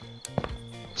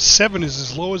 7 is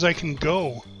as low as I can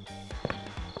go.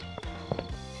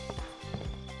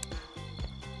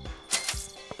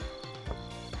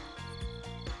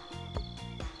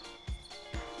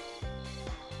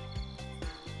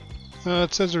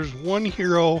 It says there's 1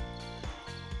 hero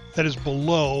that is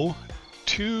below,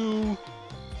 2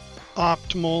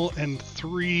 optimal, and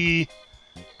 3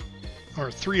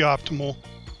 optimal.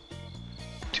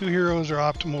 2 heroes are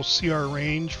optimal CR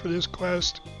range for this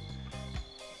quest.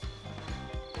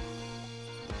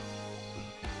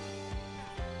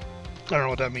 I don't know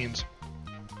what that means.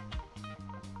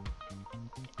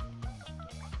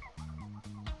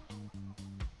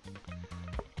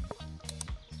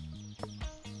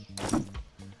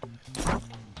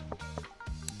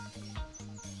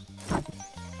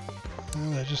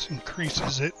 That just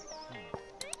increases it.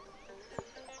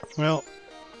 Well,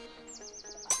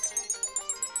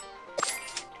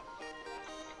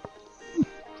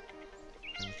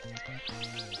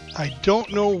 I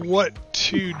don't know what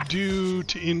to do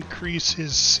to increase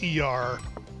his CR.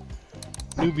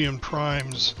 Nubian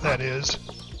Primes, that is.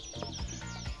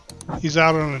 He's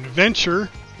out on an adventure.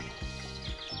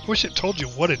 I wish it told you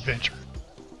what adventure.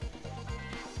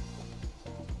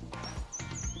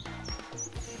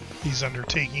 He's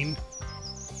undertaking.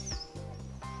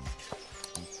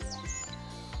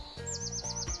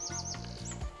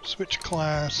 Switch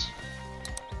class.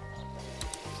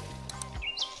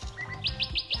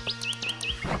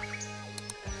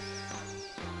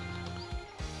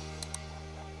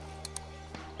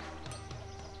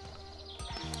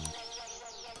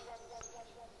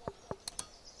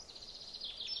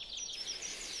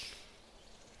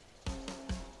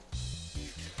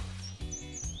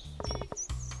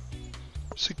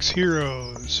 Six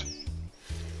heroes.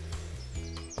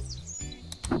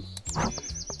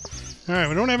 Alright,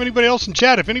 we don't have anybody else in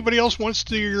chat. If anybody else wants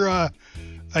a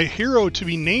hero to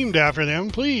be named after them,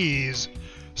 please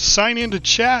sign into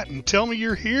chat and tell me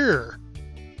you're here.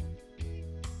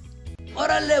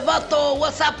 Orale vato,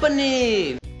 what's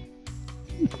happening?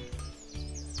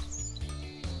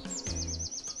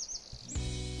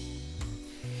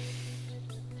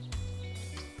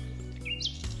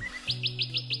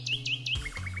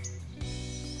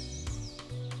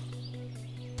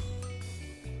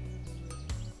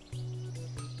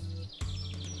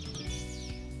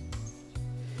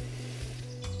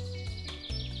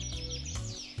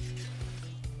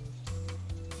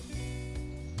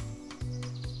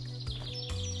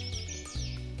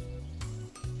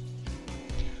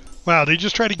 Wow, they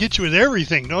just try to get you with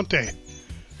everything, don't they?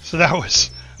 So that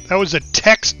was a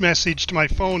text message to my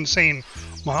phone saying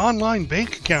my online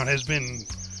bank account has been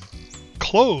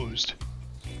closed.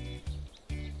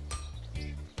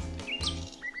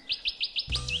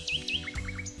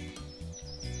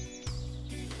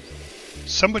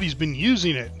 Somebody's been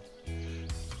using it.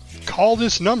 Call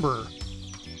this number.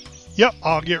 Yep,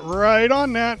 I'll get right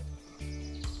on that.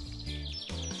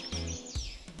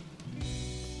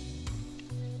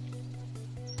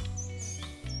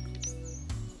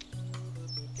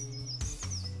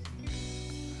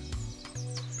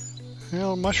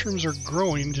 Well, mushrooms are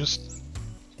growing, just...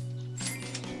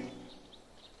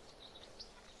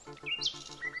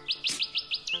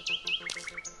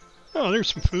 Oh,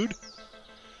 there's some food.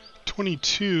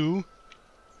 22.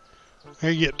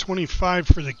 I get 25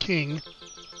 for the king.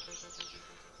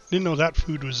 Didn't know that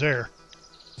food was there.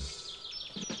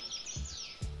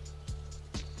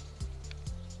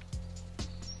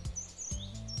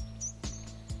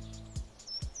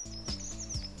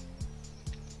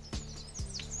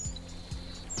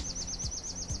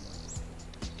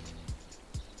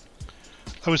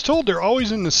 I was told they're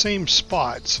always in the same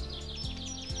spots.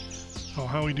 Oh,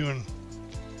 how are we doing?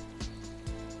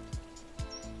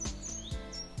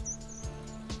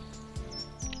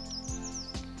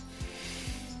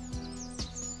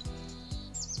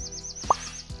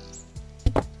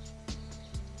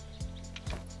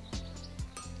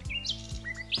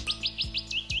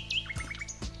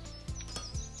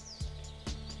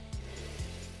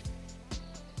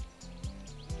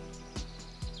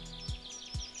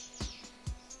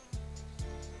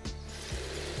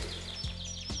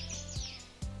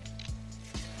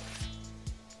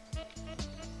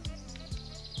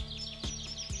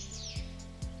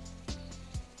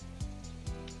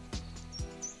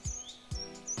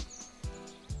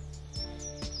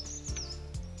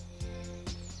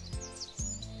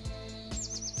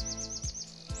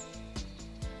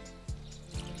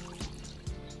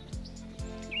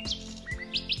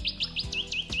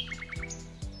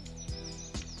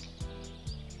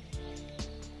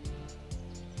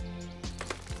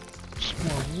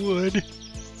 Wood.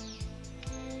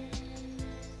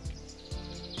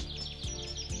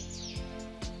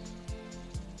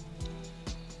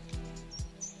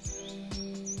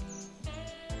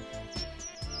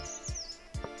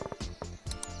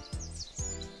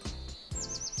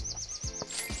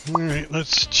 All right,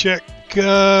 let's check.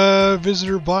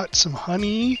 Visitor bought some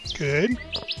honey. Good.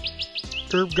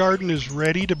 Herb garden is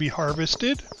ready to be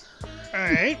harvested. All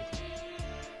right.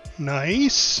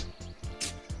 Nice.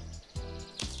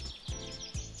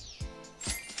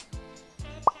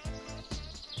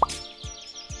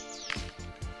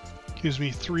 Gives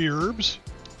me 3 herbs.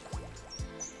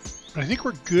 I think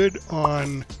we're good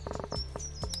on...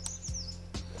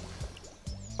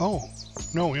 Oh,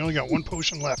 no, we only got 1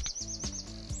 potion left.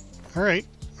 Alright,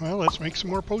 well, let's make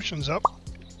some more potions up.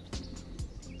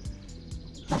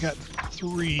 I got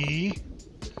 3.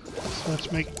 So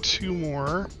let's make 2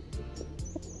 more.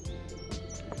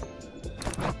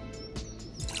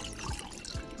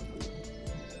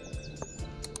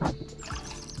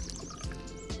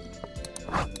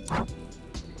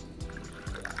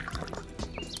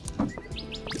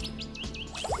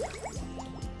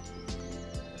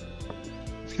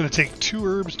 It's going to take 2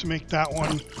 herbs to make that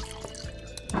one.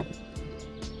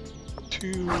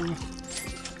 2.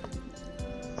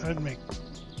 That'd make...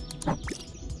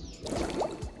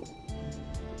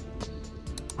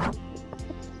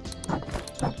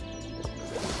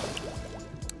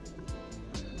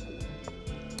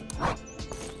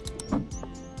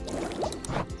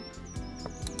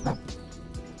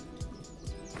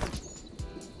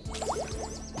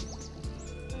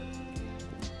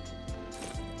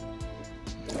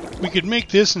 We could make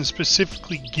this and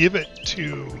specifically give it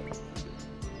to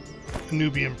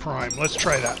Nubian Prime. Let's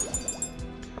try that.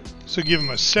 So give him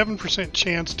a 7%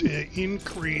 chance to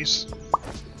increase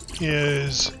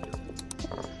his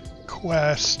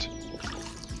quest.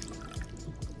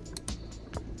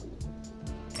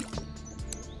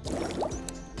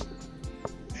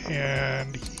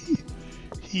 And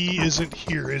he isn't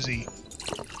here, is he?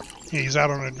 Yeah, he's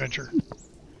out on an adventure.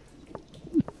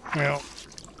 Well,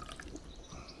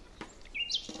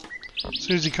 as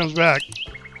soon as he comes back.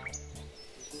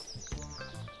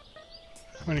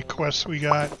 How many quests we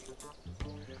got?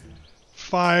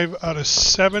 5 out of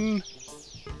 7.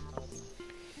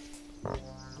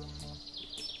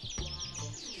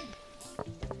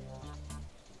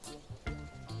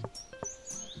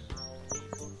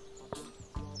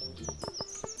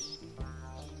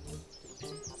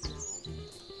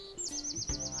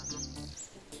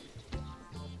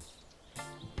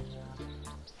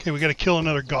 Okay, we got to kill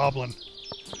another goblin.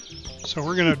 So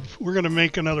we're gonna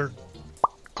make another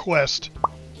quest,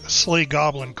 a slay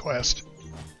goblin quest.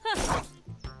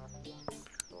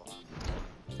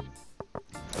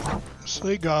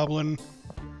 Slay goblin,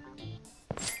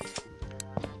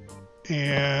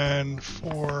 and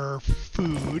for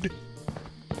food.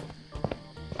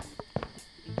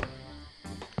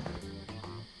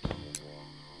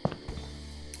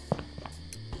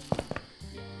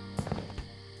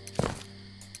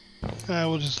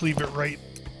 We'll just leave it right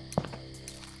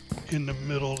in the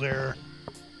middle there.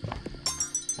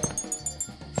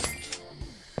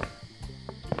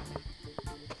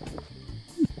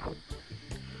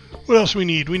 What else we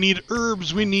need? We need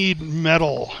herbs, we need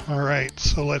metal. Alright,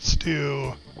 so let's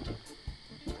do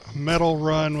a metal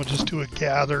run. We'll just do a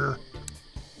gather.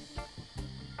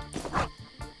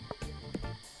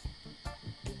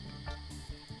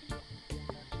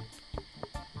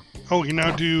 Oh, we can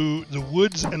now do the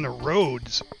woods and the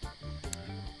roads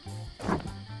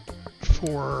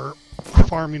for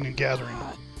farming and gathering.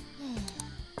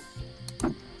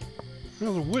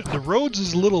 Well, the roads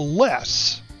is a little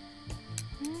less.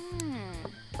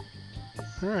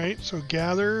 Alright, so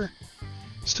gather.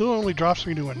 Still only drops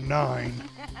me to a 9.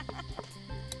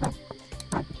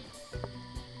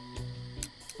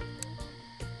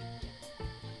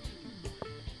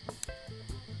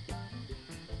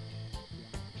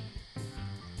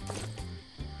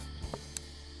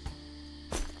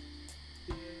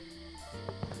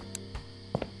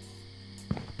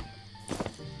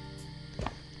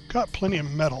 Got plenty of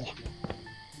metal.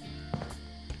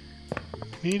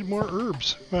 Need more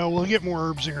herbs. Well, we'll get more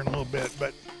herbs here in a little bit,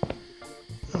 but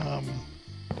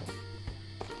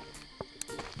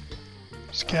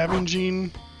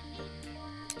scavenging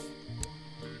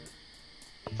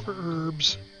for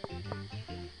herbs.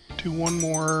 Do one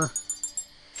more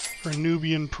for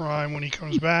Nubian Prime when he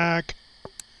comes back.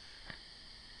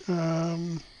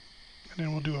 And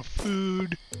then we'll do a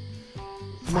food,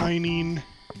 mining.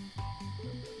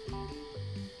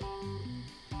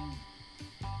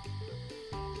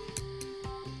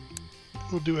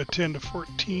 We'll do a 10 to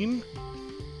 14.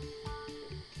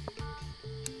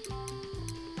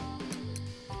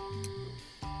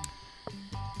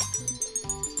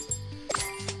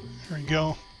 There we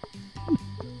go.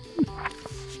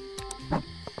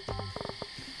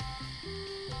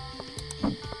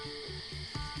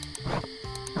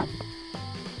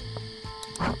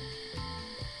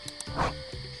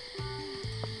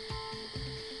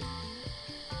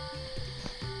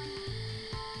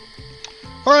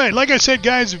 Alright, like I said,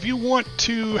 guys, if you want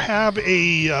to have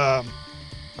a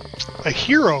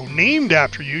hero named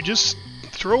after you, just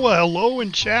throw a hello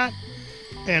in chat,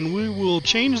 and we will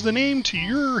change the name to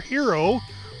your hero.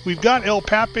 We've got El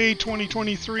Pape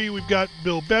 2023, we've got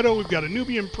Bill Beto, we've got a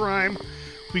Nubian Prime,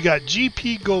 we got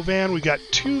GP Govan, we got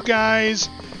 2 guys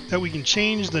that we can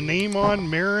change the name on,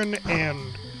 Marin and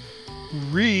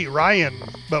Ryan,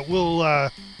 but we'll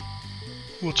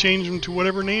change them to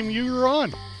whatever name you're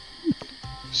on.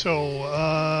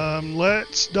 So,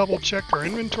 let's double check our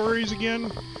inventories again.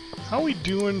 How are we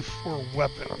doing for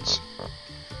weapons?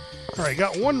 Alright,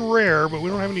 got 1 rare, but we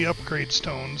don't have any upgrade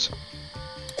stones.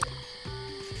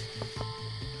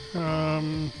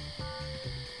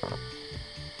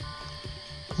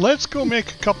 Let's go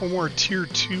make a couple more tier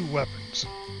 2 weapons.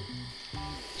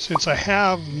 Since I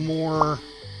have more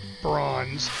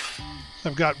bronze.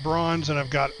 I've got bronze and I've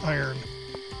got iron.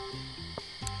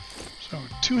 So,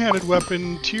 2-handed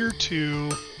weapon, tier 2.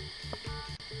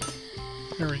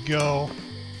 There we go.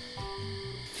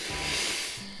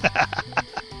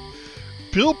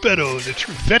 Bill Beto, the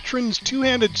true veteran's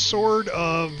 2-handed sword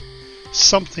of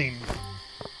something.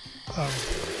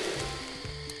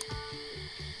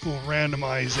 We'll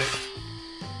randomize it.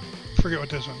 Forget what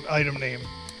this one, item name.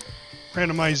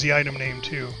 Randomize the item name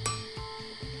too.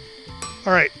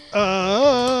 Alright,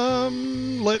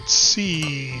 let's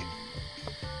see.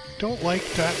 Don't like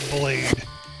that blade.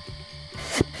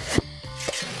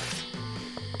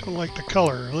 Don't like the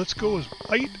color. Let's go with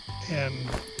white and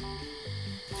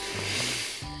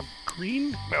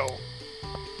green? No.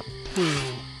 Blue.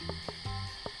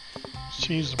 Let's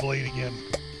change the blade again.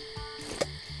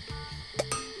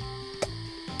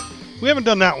 We haven't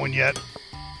done that one yet.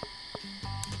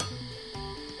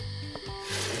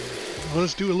 Well,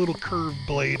 let's do a little curved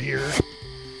blade here.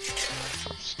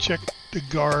 Let's check the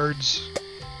guards.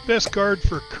 Best guard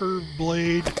for a curved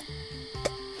blade.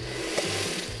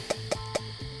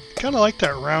 Kind of like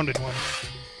that rounded one.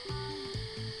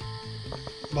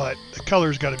 But the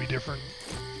color's got to be different.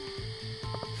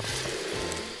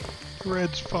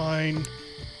 Red's fine.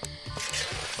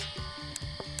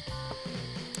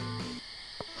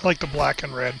 I like the black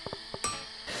and red.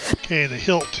 Okay, the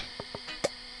hilt.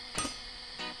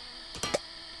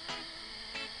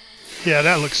 Yeah,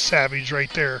 that looks savage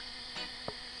right there.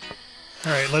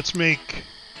 Alright, let's make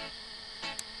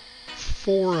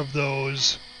 4 of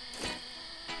those.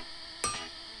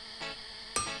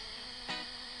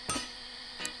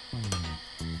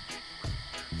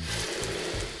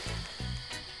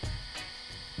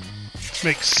 Let's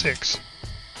make 6.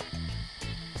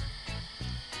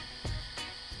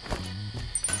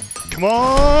 Come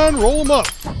on, roll them up.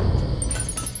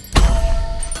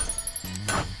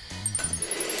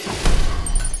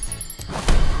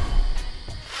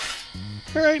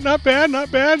 All right, not bad,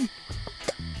 not bad.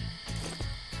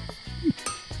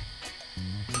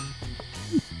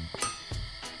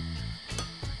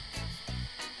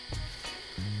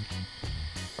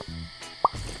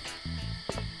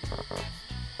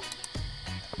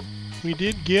 We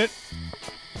did get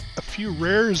a few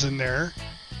rares in there.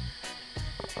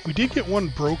 We did get one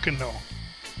broken though,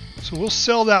 so we'll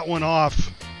sell that one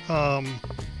off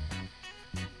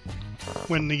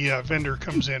when the vendor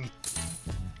comes in.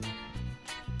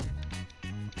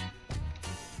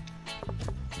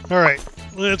 All right,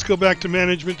 let's go back to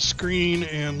management screen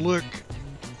and look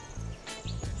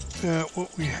at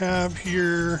what we have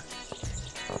here.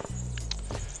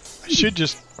 I should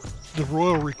just, the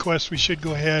royal request, we should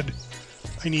go ahead.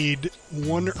 I need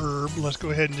 1 herb. Let's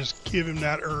go ahead and just give him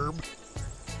that herb.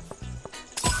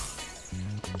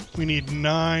 We need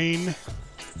 9.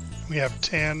 We have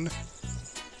 10. Go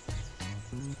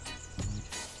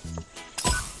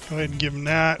ahead and give him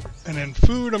that. And then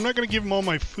food. I'm not going to give him all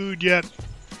my food yet.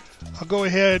 I'll go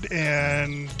ahead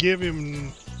and give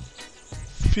him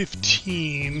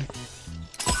 15.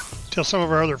 Till some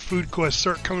of our other food quests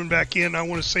start coming back in. I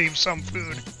want to save some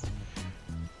food.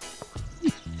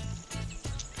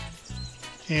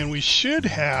 And we should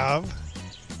have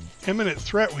imminent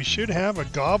threat. We should have a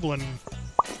goblin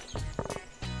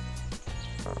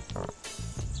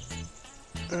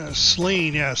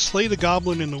slain. Yeah, slay the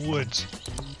goblin in the woods.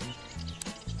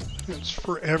 It's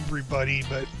for everybody,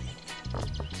 but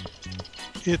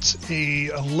it's a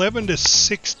 11 to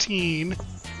 16.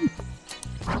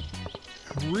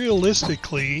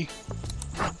 Realistically,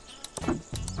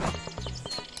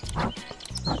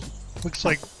 looks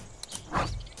like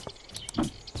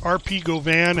RP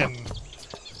Govan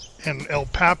and El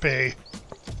Pape.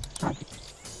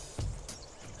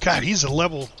 God, he's a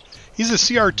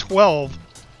CR 12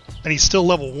 and he's still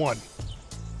level 1.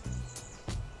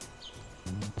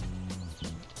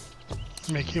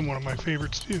 Make him one of my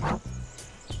favorites too.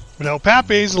 But El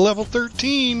Pape's a level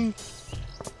 13.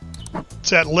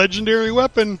 It's that legendary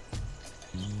weapon.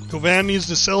 Govan needs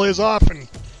to sell his off and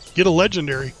get a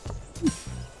legendary.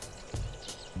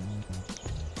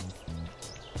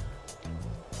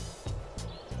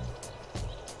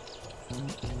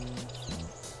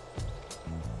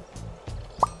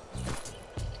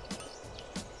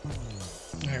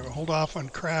 Alright, we'll hold off on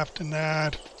crafting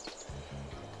that.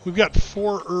 We've got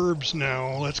 4 herbs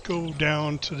now. Let's go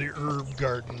down to the herb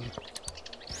garden.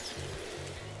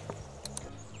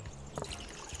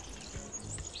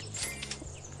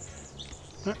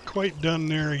 Not quite done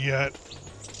there yet.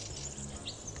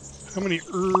 How many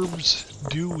herbs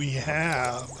do we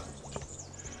have?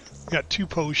 We got 2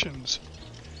 potions.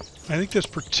 I think this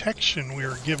protection we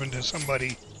were given to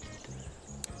somebody.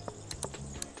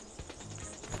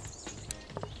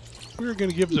 We were going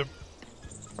to give the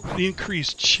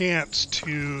increased chance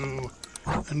to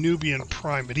a Nubian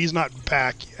Prime, but he's not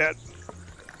back yet.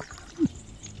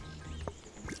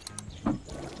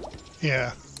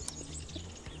 Yeah.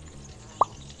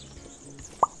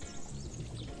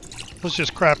 Let's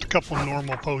just craft a couple of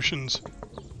normal potions.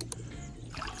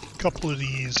 A couple of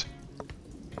these.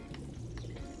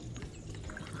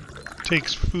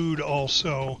 Takes food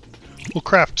also. We'll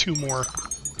craft 2 more.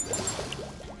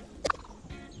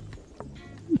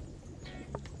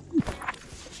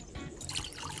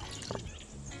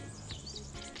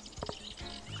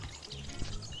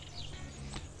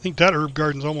 I think that herb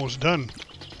garden's almost done.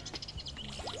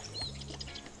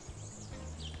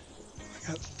 I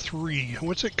got 3.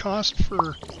 What's it cost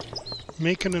for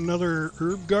making another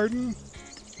herb garden?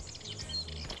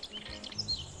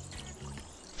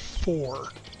 4.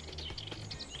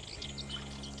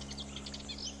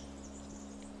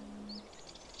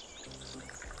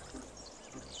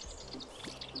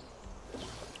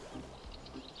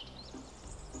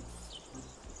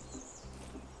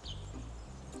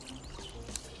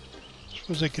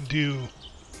 Suppose I could do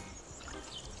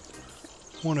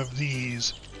one of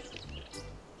these.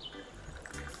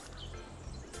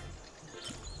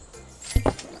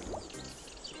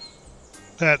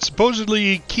 that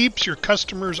supposedly keeps your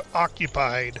customers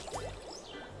occupied.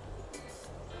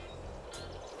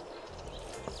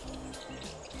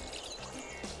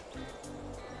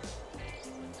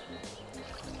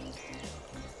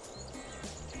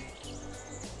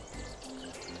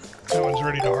 That one's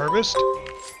ready to harvest.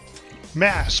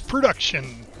 Mass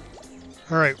production.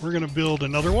 All right, we're going to build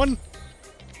another one.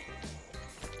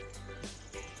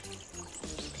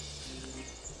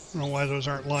 I don't know why those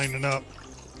aren't lining up.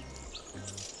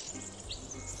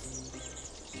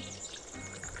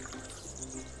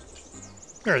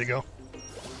 There you go.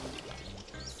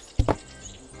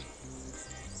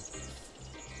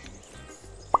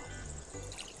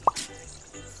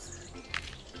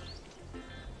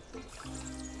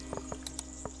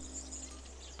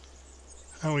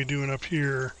 How are we doing up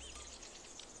here?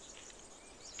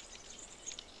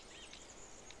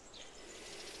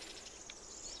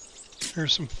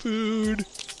 There's some food.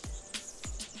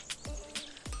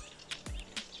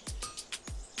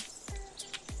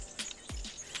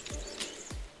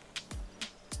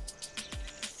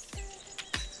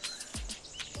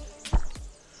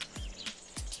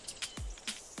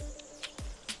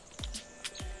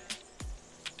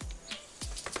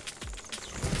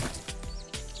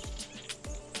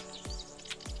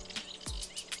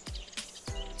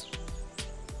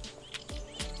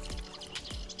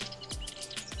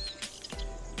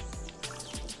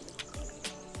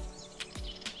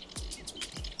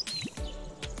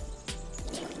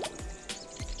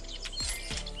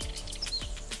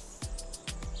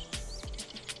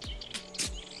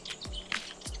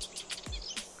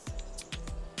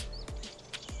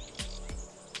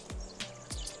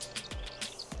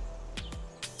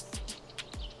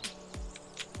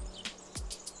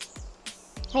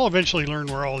 I'll eventually learn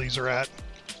where all these are at.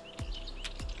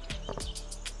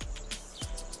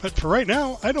 But for right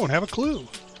now, I don't have a clue.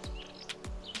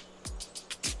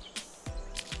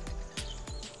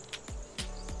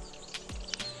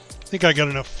 I think I got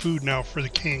enough food now for the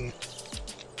king.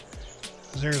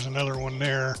 There's another one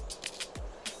there.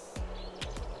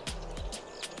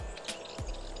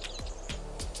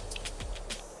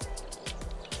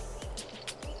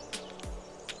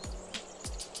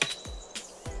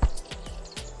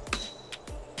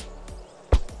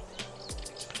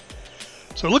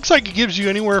 So it looks like it gives you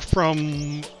anywhere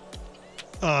from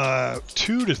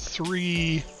 2 to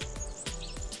 3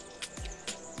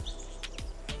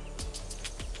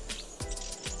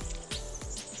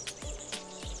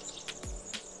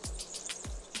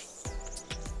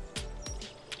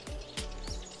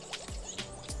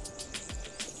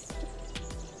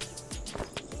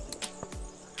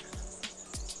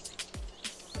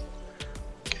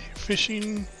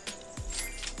 fishing.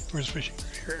 Where's fishing?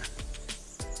 Right here.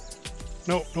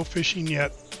 Nope, no fishing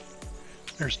yet.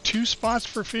 There's 2 spots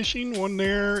for fishing, one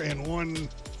there and one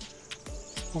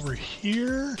over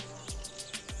here.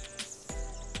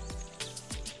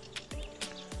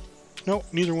 Nope,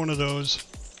 neither one of those.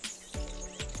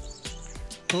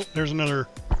 Oh, there's another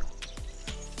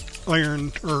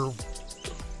iron, or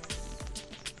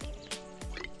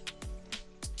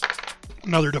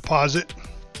another deposit.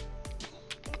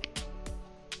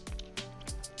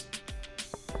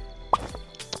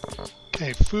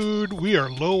 Okay, food. We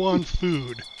are low on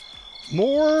food.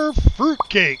 More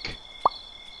fruitcake.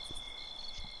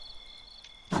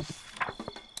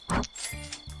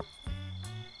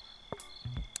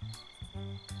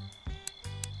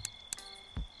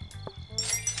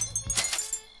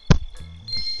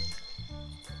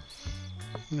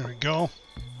 There we go.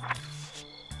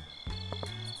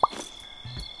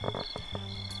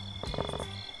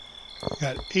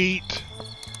 Got 8.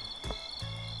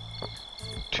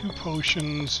 2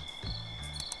 potions.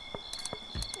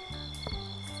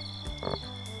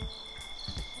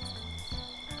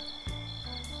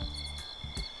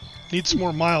 Need some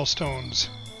more milestones.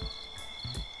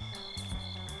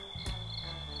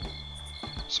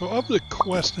 So of the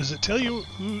quest, does it tell you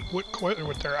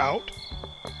what they're out?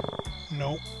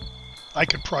 No. I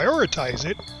could prioritize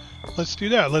it. Let's do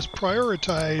that. Let's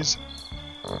prioritize.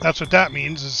 That's what that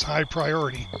means, is high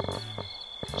priority.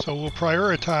 So we'll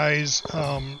prioritize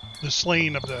the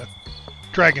slaying of the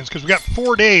dragons, because we got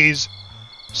 4 days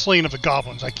slaying of the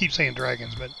goblins. I keep saying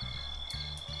dragons, but...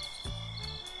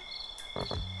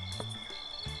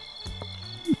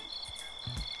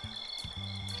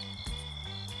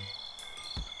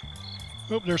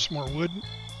 Oh, there's some more wood.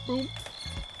 Boom.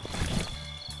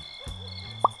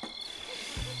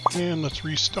 And let's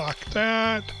restock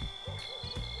that.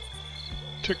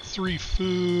 Took 3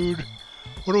 food.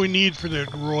 What do we need for the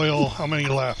royal? How many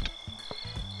left?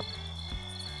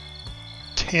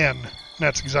 10.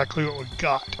 That's exactly what we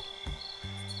got.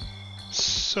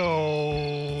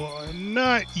 So,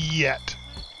 not yet.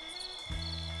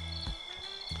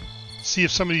 See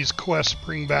if some of these quests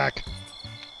bring back.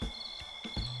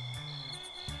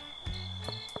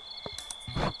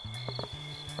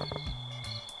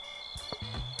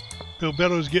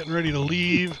 Bilbetto's getting ready to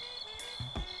leave.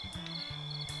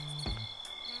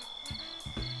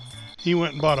 He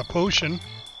went and bought a potion.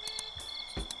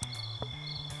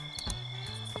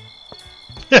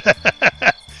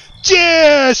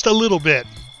 Just a little bit.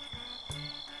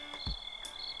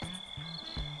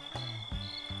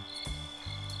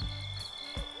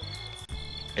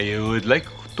 You would like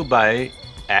to buy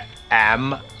a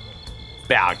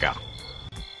hamburger.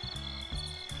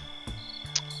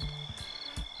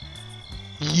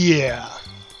 Yeah.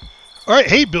 All right.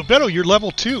 Hey, Bilbetto, you're level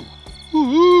 2.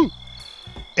 Woo-hoo.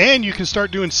 And you can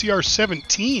start doing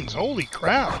CR17s. Holy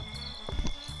crap.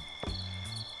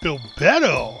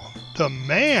 Bilbetto, the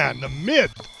man, the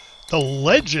myth, the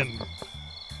legend.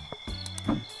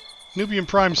 Nubian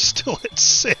Prime's still at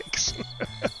 6.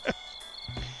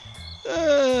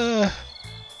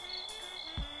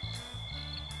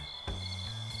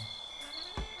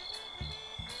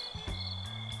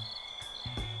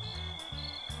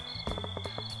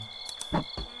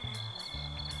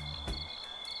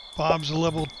 Bob's a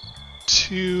level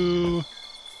 2.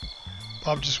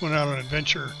 Bob just went out on an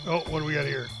adventure. Oh, what do we got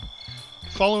here?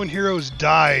 Following heroes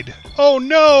died. Oh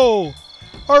no!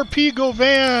 RP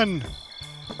Govan!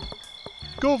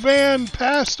 Govan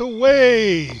passed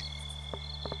away!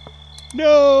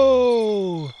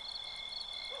 No!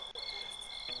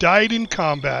 Died in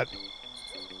combat.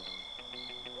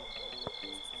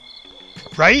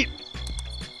 Right?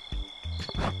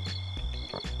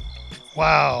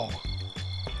 Wow.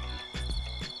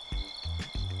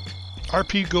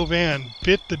 RP Govan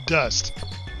bit the dust.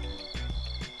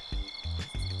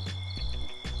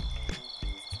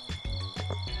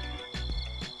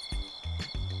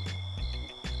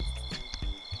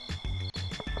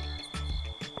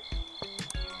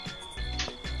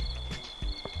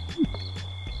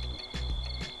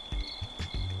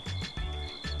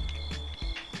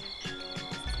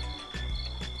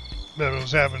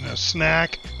 Bettow's having a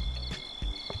snack.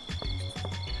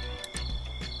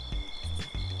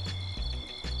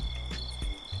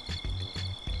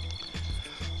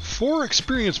 Four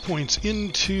experience points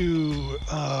into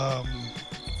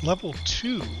level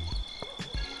 2.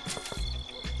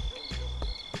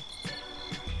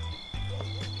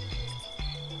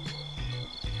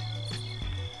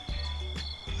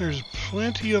 There's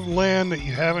plenty of land that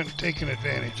you haven't taken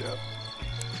advantage of.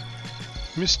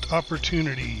 Missed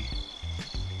opportunity.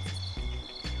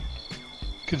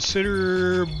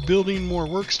 Consider building more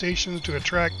workstations to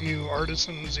attract new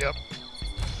artisans. Yep.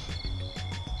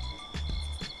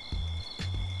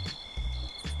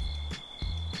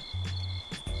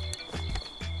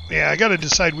 Yeah, I gotta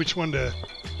decide which one to...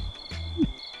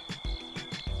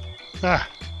 Ah.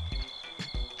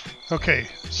 Okay,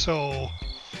 so...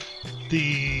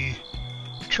 the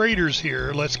traders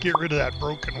here, let's get rid of that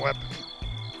broken weapon.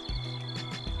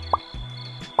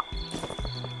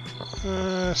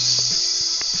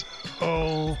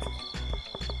 So...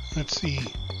 let's see.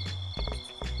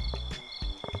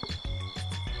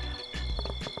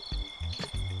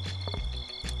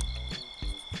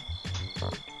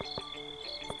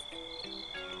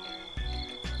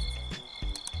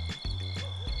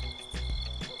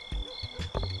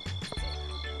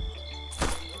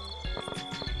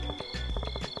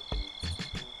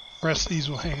 Rest of these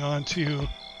will hang on to.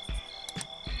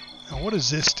 Now, what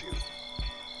does this do?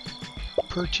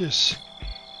 Purchase.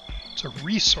 It's a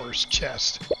resource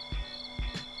chest.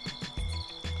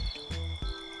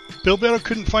 Bilbetto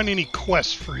couldn't find any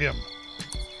quests for him.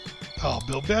 Oh,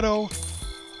 Bilbetto.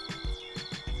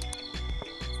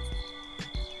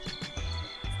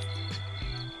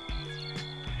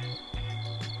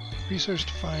 Resource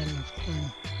to find.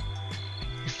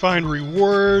 You find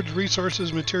rewards,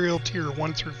 resources, material, tier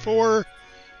 1 through 4.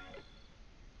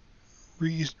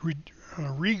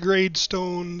 Regrade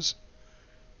stones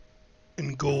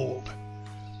and gold.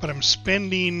 But I'm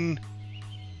spending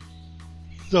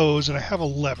those, and I have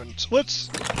 11. So let's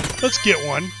get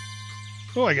one.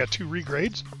 Oh, I got 2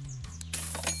 regrades.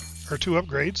 Or 2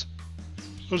 upgrades.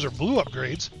 Those are blue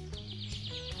upgrades.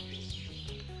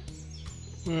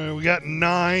 We got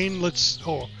 9. Let's...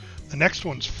 oh, the next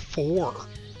one's 4.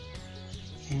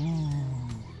 Ooh.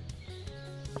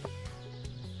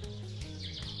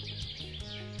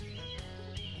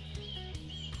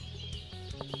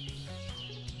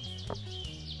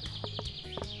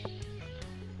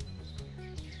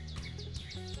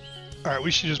 Alright,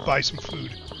 we should just buy some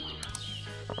food.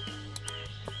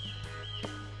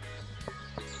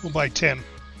 We'll buy 10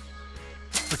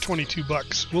 for 22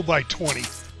 bucks. We'll buy 20.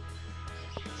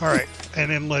 All right,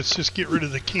 and then let's just get rid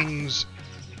of the king's.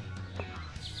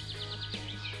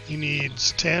 He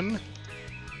needs 10.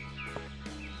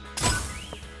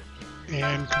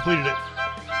 And completed it.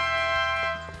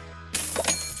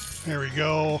 There we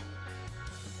go.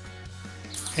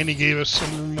 And he gave us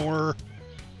some more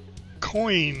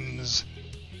coins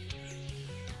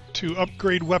to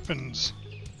upgrade weapons.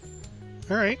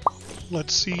 Alright,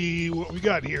 let's see what we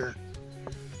got here.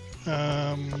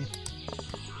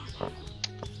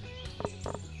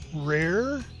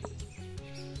 Rare.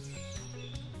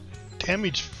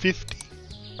 Damage 50.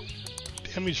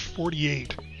 Damage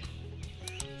 48.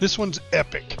 This one's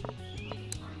epic.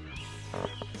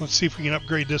 Let's see if we can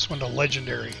upgrade this one to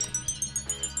legendary.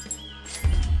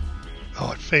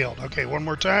 Oh, it failed. Okay, one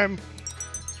more time.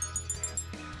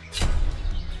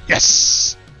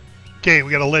 Yes! Okay,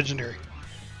 we got a legendary.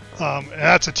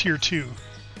 That's a tier 2.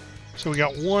 So we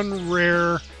got one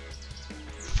rare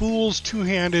Fool's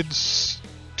two-handed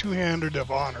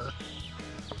of honor.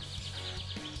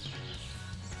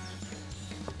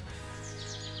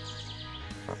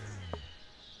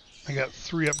 I got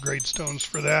 3 upgrade stones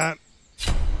for that.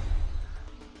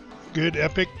 Good,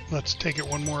 epic. Let's take it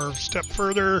one more step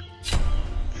further.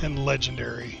 And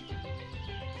legendary.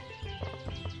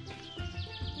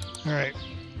 Alright.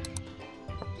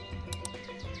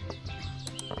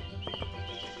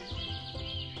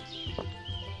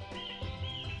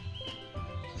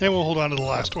 And we'll hold on to the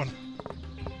last one.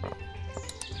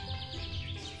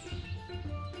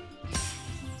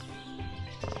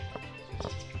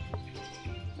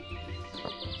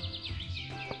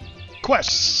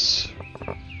 Quests.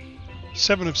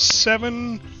 7 of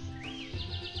 7.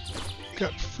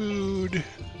 Got food.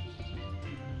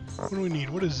 What do we need?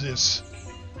 What is this?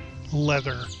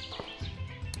 Leather.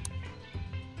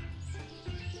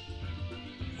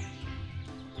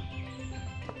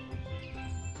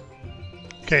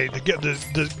 Okay,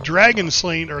 the dragon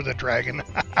slain, or the dragon.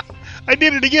 I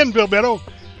did it again, Bill Beto.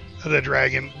 The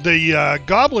dragon. The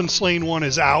goblin slain one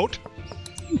is out.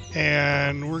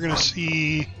 And we're going to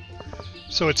see...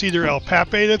 So it's either El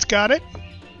Pape that's got it,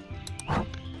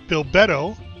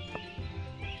 Bilbetto,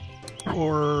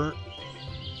 or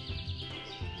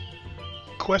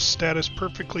quest status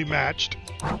perfectly matched.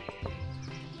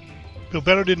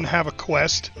 Bilbetto didn't have a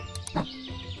quest,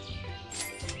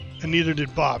 and neither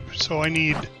did Bob. So I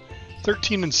need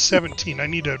 13 and 17. I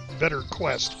need a better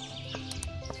quest.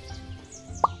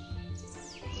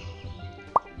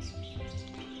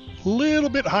 Little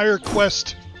bit higher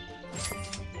quest.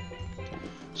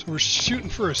 So we're shooting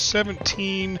for a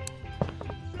 17.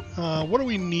 What do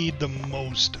we need the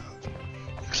most of?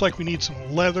 Looks like we need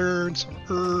some leather and some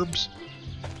herbs.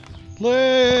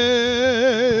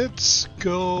 Let's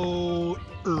go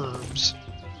herbs.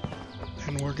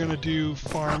 And we're going to do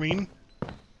farming.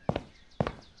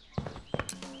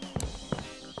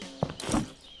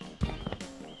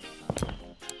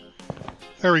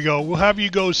 There we go. We'll have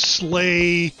you go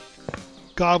slay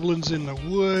goblins in the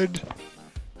wood.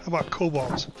 How about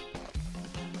kobolds?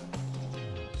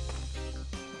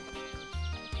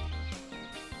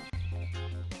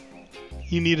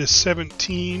 You need a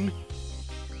 17.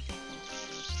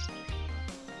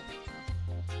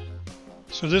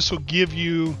 So this will give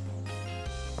you...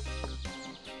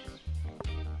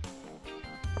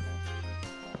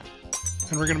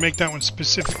 And we're going to make that one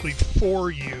specifically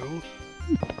for you.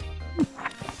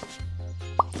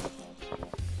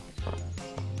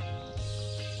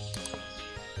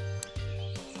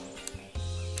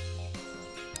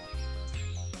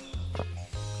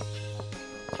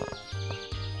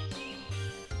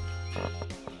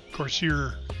 Of course,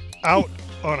 you're out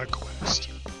on a quest.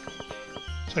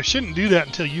 So I shouldn't do that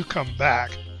until you come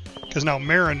back, because now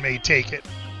Marin may take it.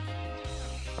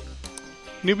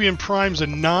 Nubian Prime's a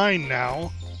 9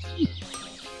 now.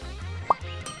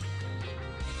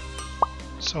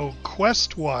 So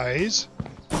quest-wise,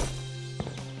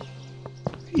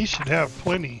 he should have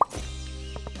plenty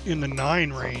in the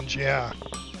 9 range, yeah.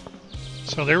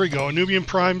 So there we go. Nubian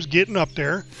Prime's getting up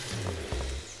there.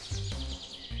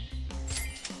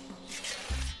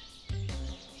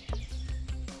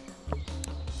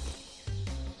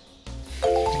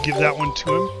 Give that one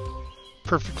to him.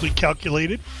 Perfectly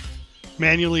calculated.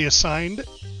 Manually assigned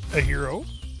a hero.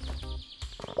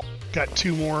 Got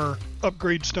 2 more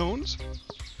upgrade stones.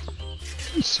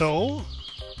 So,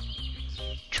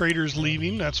 trader's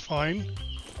leaving, that's fine.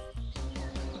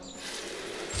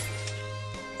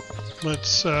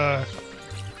 Let's, yep,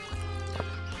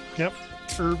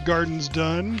 herb garden's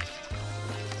done.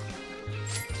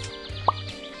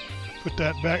 Put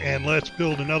that back, and let's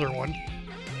build another one.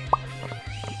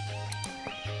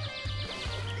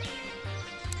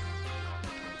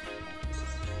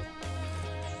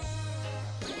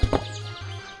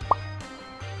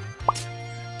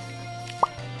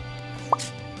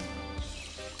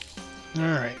 All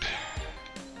right.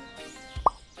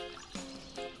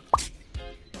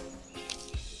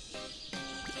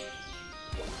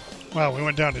 Wow, we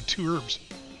went down to 2 herbs.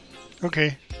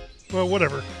 Okay, well,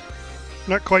 whatever.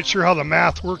 Not quite sure how the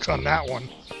math works on that one.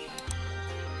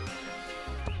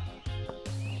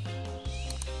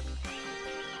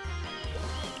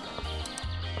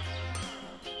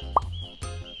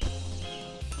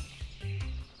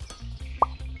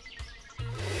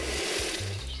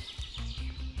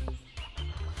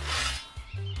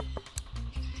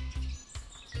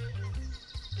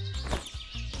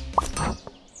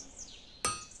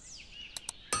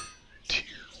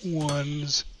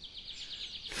 Ones.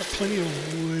 Got plenty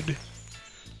of wood.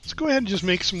 Let's go ahead and just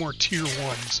make some more tier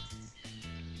 1s.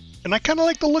 And I kind of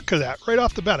like the look of that right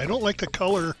off the bat. I don't like the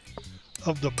color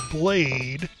of the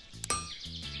blade.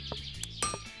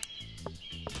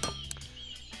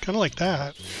 Kind of like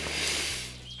that.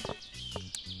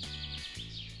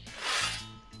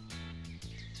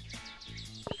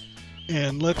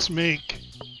 And let's make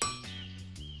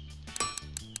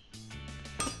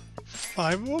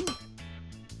 5 of them.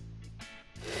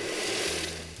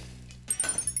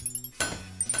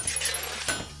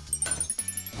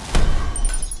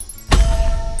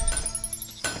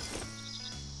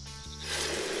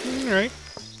 Alright.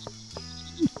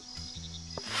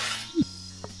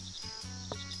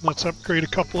 Let's upgrade a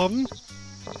couple of them.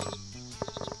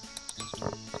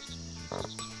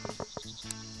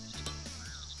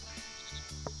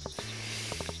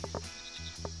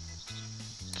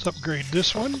 Let's upgrade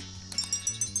this one.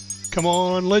 Come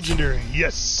on, legendary.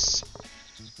 Yes!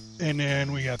 And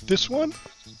then we got this one.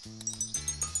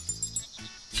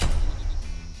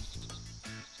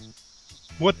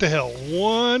 What the hell?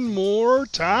 One more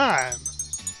time.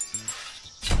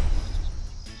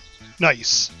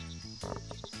 Nice.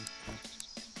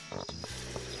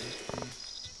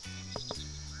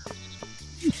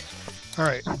 All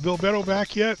right, Bill Beto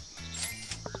back yet?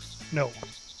 No.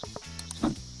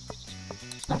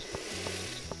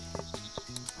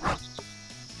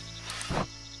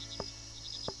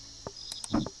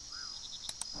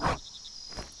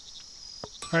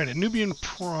 All right, a Nubian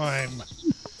Prime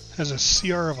has a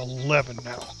CR of 11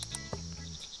 now.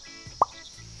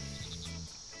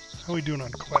 How are we doing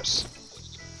on quests?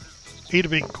 8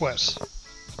 of 8 quests.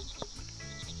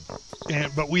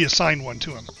 But we assigned one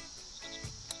to him.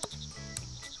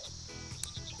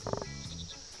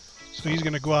 So he's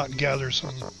going to go out and gather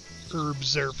some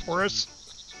herbs there for us.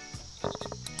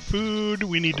 Food,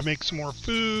 we need to make some more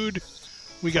food.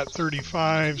 We got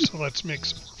 35, so let's make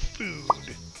some more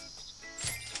food.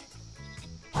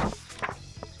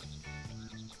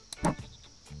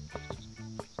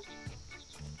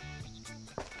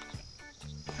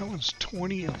 That one's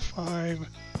 20 and 5.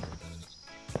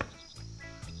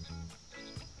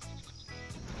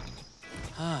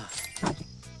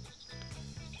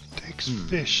 Takes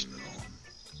fish, though.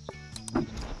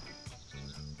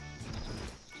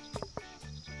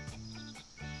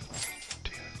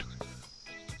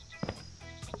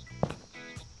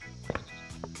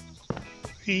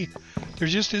 There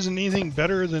just isn't anything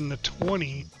better than the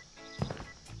 20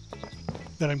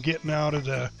 that I'm getting out of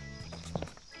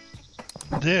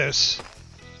this,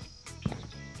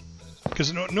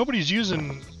 because nobody's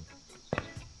using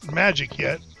magic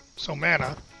yet, so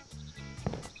mana.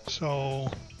 So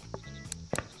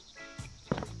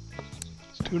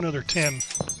let's do another 10.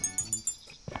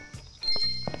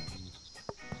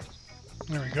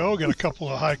 There we go. Got a couple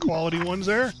of high quality ones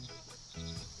there.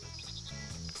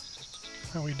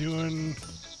 How we doing?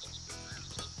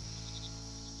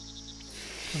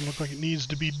 Doesn't look like it needs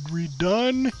to be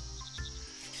redone.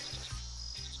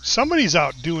 Somebody's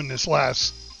out doing this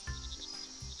last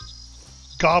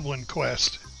goblin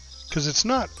quest, because it's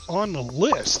not on the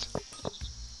list.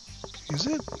 Is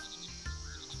it?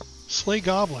 Slay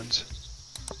goblins.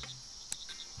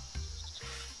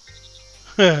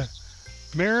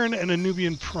 Marin and a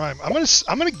Nubian Prime. I'm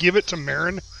gonna give it to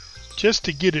Marin just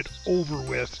to get it over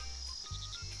with.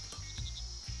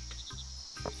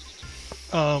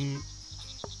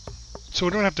 So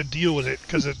we don't have to deal with it,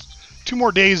 because it's 2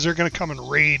 more days they're going to come and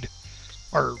raid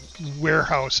our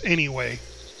warehouse anyway.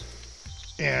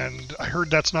 And I heard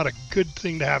that's not a good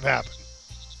thing to have happen.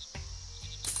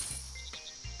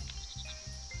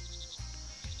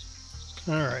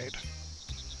 Alright.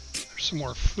 There's some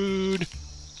more food.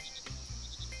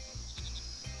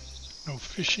 No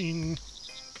fishing.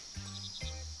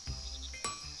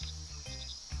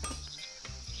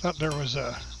 Thought there was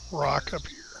a rock up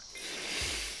here.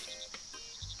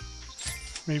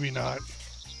 Maybe not.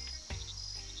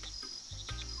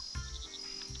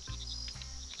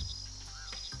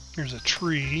 There's a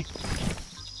tree.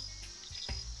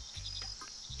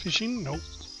 Fishing? Nope.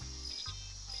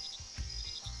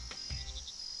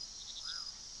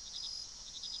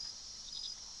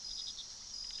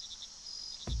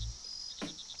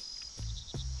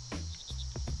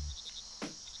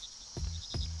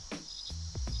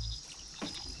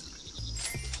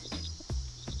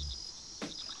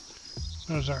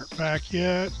 Those aren't back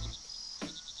yet.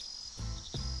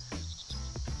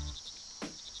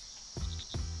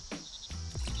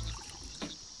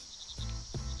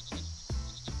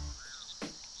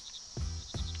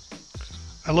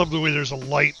 I love the way there's a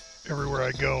light everywhere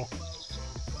I go.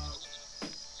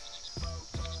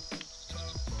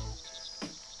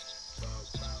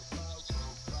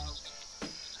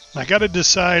 I got to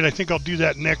decide. I think I'll do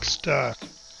that next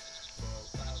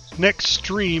next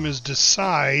stream. Is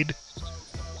decide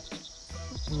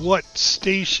what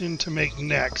station to make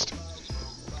next.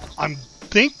 I'm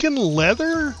thinking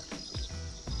leather,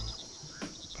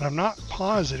 but I'm not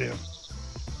positive.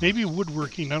 Maybe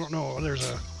woodworking. I don't know. There's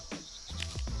a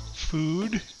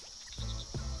food.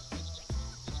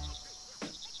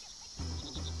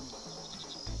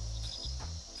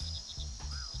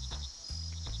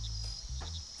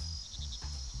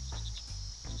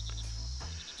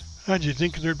 How'd you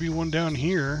think there'd be one down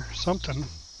here? Something.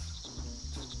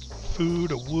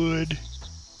 Food, a wood,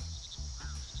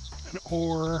 an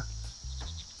ore.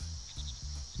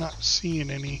 Not seeing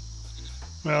any.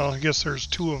 Well, I guess there's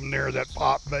two of them there that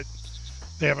pop, but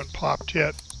they haven't popped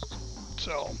yet.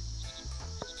 So.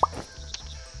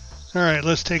 Alright,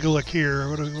 let's take a look here.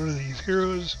 What are these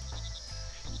heroes?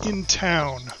 In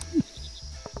town.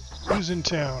 Who's in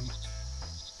town?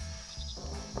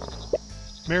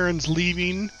 Marin's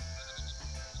leaving.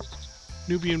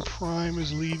 Nubian Prime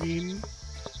is leaving.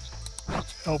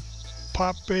 El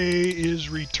Pape is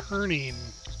returning.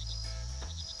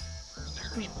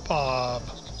 There's Bob.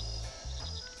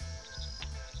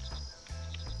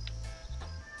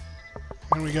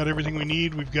 And we got everything we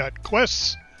need. We've got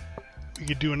quests. We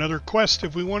could do another quest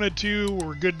if we wanted to.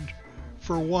 We're good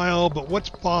for a while, but what's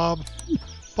Bob?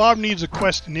 Bob needs a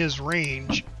quest in his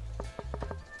range.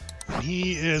 And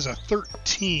he is a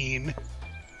 13.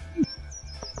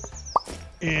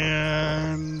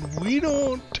 And we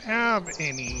don't have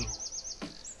any.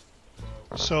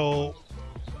 So,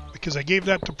 because I gave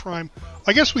that to Prime.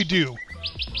 I guess we do.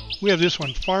 We have this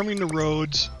one, Farming the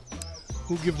Roads.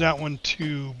 We'll give that one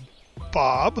to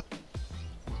Bob.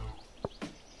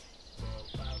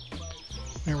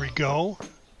 There we go.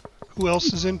 Who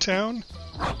else is in town?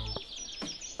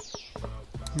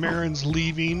 Marin's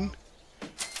leaving.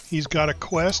 He's got a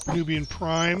quest. Nubian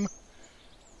Prime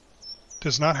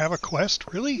does not have a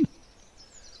quest? Really?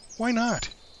 Why not?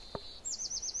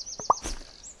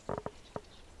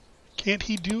 Can't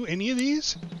he do any of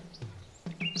these?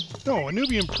 No, a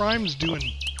Nubian Prime's doing...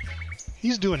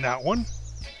 He's doing that one.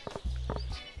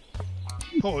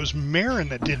 Oh, it was Marin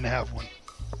that didn't have one.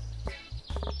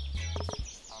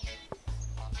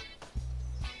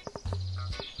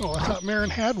 Oh, I thought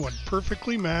Marin had one.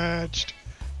 Perfectly matched.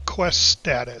 Quest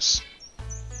status.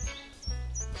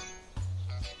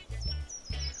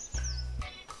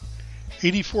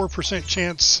 %84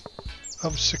 chance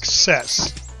of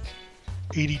success.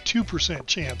 82%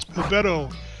 chance.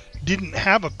 Bebeto didn't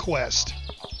have a quest.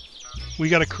 We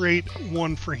got to create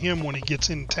one for him when he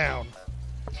gets in town.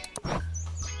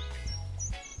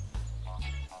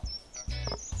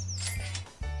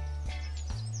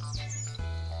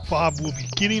 Bob will be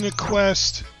getting a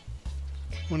quest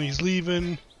when he's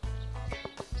leaving.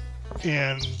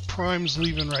 And Prime's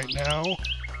leaving right now.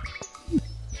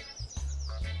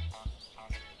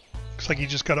 Looks like he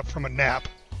just got up from a nap.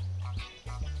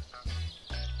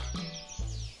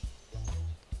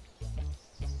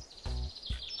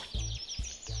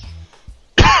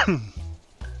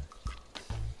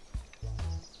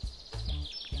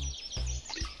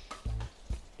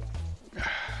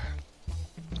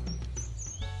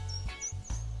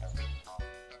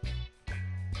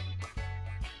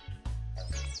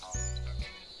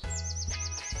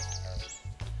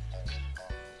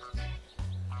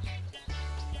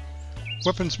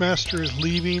 Weapons Master is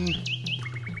leaving.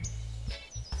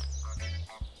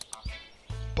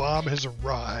 Bob has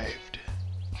arrived.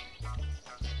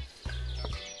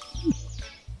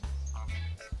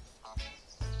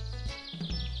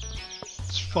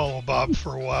 Let's follow Bob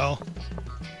for a while.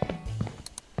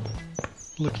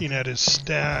 Looking at his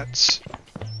stats.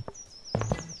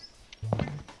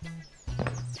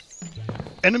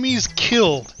 Enemies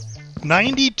killed.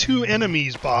 92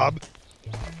 enemies, Bob.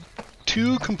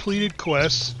 2 completed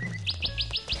quests.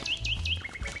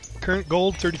 Current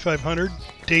gold 3,500.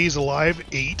 Days alive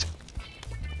 8.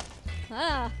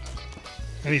 Ah.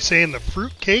 And he's saying the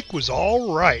fruit cake was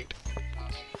all right.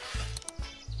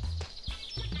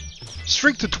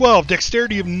 Strength of 12,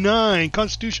 dexterity of 9,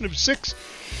 constitution of 6,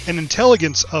 and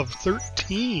intelligence of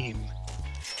 13.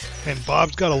 And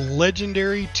Bob's got a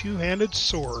legendary two-handed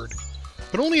sword,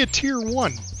 but only a tier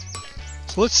 1.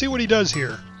 So let's see what he does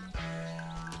here.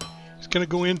 He's going to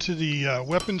go into the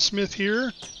weaponsmith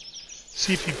here,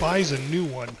 see if he buys a new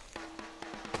one.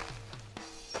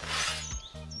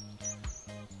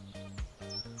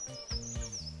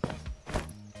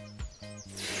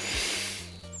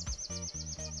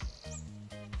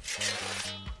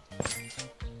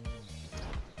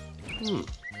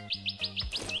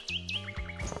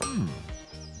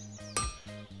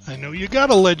 I know you got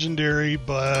a legendary,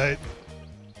 but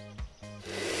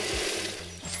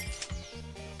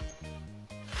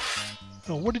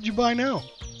oh, what did you buy now?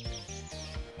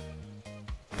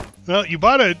 Well, you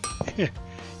bought a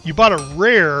you bought a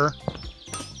rare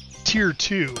tier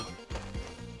 2,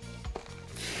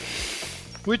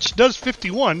 which does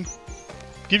 51,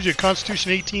 gives you a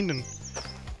constitution 18 and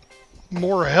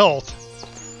more health.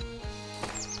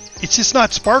 It's just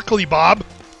not sparkly, Bob.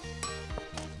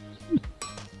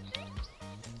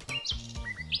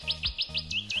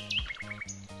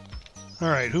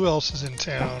 Alright, who else is in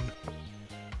town?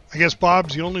 I guess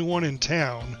Bob's the only one in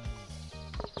town.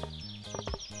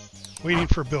 Waiting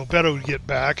for Bilbetto to get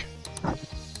back.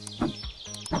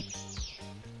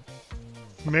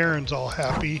 Marin's all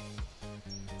happy.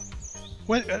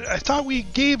 What? I thought we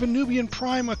gave a Nubian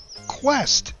Prime a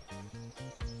quest.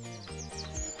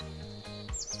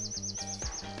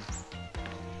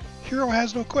 Hero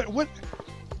has no quest. What?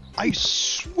 I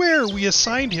swear we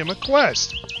assigned him a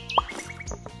quest.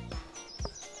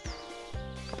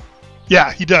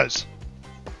 Yeah, he does.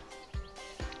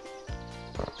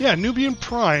 Yeah, Nubian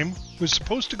Prime was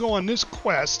supposed to go on this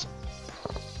quest,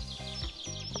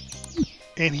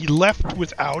 and he left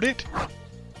without it?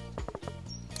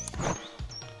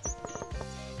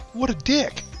 What a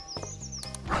dick.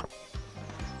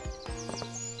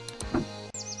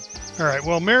 Alright,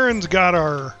 well, Marin's got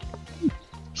our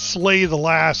slay the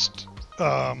last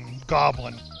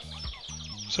goblin.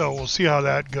 So we'll see how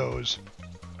that goes.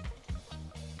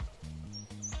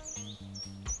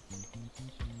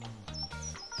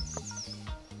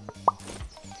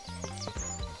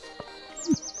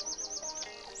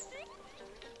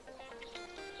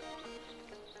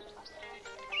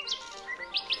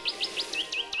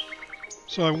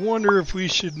 So I wonder if we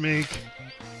should make,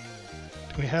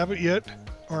 do we have it yet?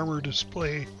 Armor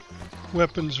display,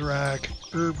 weapons rack,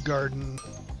 herb garden.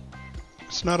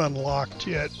 It's not unlocked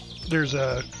yet. There's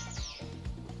a,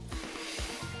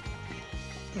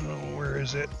 oh, where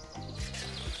is it?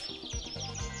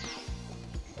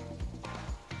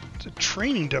 It's a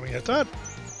training dummy, I thought.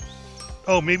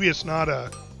 Oh, maybe it's not a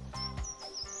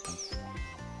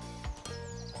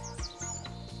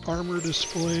armor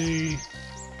display.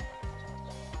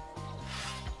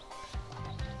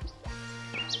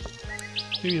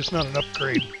 Maybe it's not an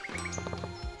upgrade.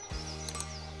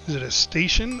 Is it a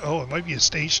station? Oh, it might be a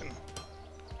station.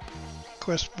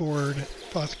 Quest board,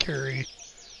 apothecary,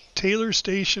 tailor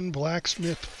station,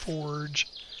 blacksmith, forge,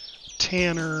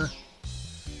 tanner,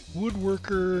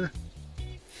 woodworker,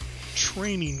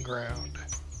 training ground.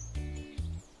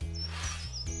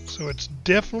 So it's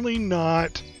definitely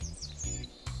not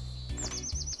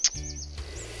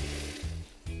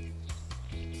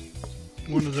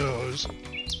one of those.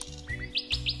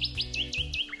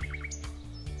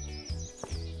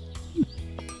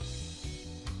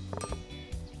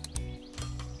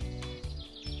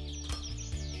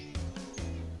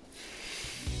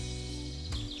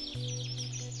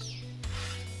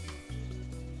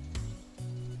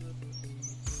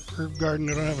 Herb garden,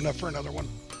 I don't have enough for another one.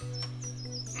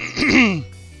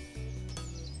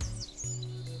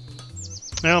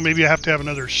 Now maybe I have to have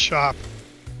another shop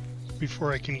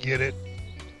before I can get it.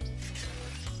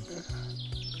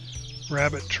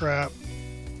 Rabbit trap.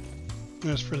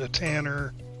 That's for the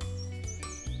tanner.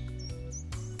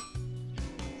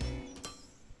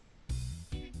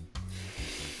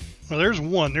 Well, there's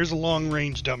one. There's a long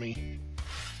range dummy.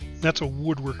 That's a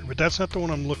woodworker, but that's not the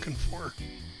one I'm looking for.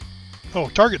 Oh,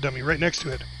 target dummy right next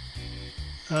to it.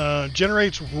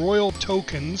 Generates royal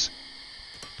tokens.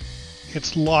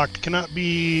 It's locked. Cannot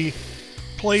be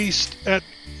placed at.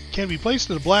 Can be placed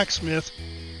at a blacksmith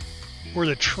or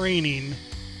the training.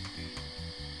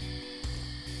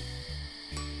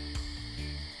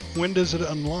 When does it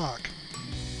unlock?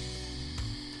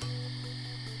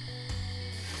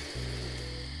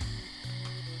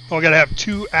 Oh, I gotta have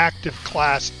 2 active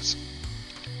classes.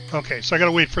 Okay, so I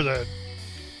gotta wait for the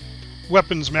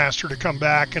weapons master to come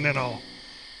back, and then I'll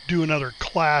do another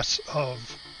class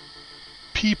of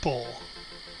people.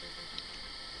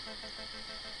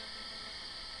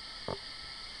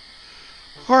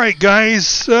 Alright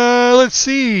guys, let's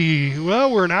see.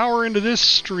 Well, we're an hour into this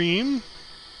stream.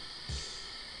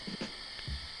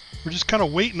 We're just kind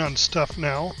of waiting on stuff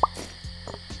now.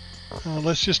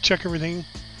 Let's just check everything.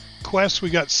 Quests, we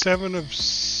got 7 out of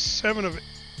 7,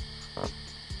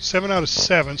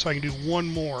 so I can do one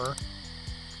more.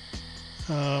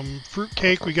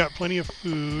 Fruitcake, we got plenty of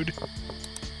food.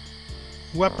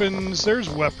 Weapons, there's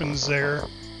weapons there.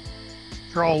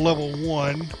 They're all level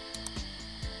 1.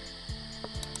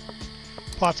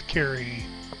 Apothecary.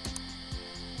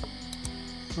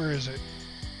 Where is it?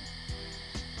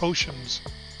 Potions.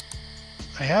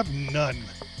 I have none.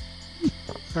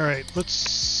 Alright,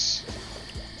 let's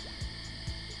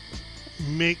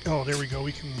make... Oh, there we go.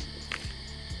 We can...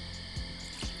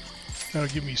 That'll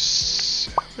give me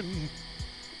 7.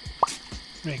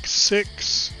 Make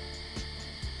 6.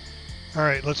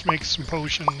 Alright, let's make some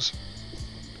potions.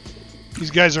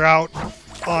 These guys are out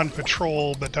on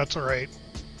patrol, but that's alright.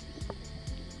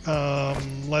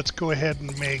 Let's go ahead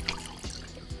and make...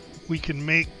 We can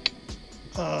make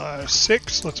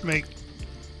 6. Let's make...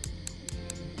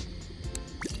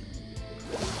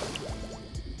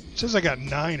 It says I got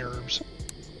 9 herbs.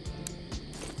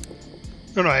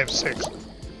 No, I have 6.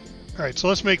 Alright, so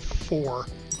let's make 4.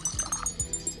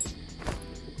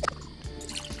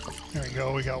 There we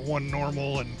go, we got 1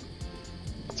 normal and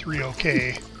 3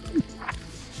 okay.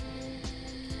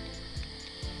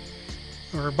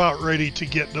 We're about ready to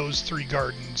get those 3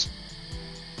 gardens.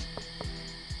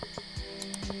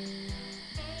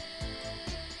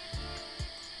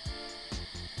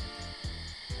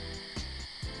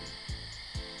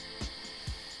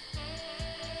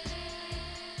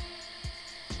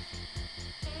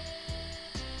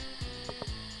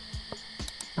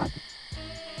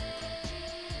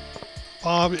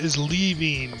 Bob is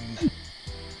leaving.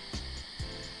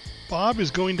 Bob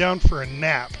is going down for a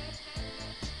nap.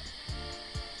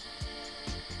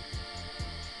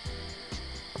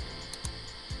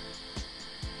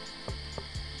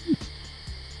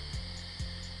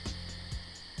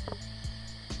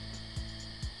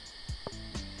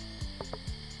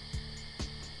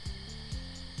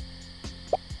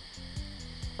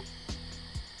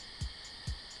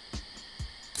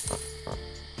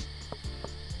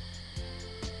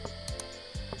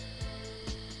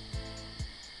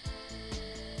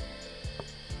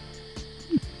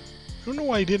 I don't know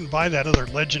why I didn't buy that other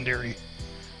legendary.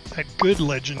 That good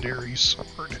legendary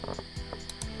sword.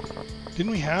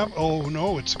 Didn't we have? Oh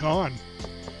no, it's gone.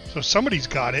 So somebody's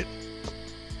got it.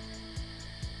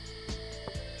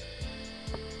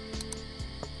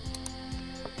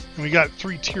 And we got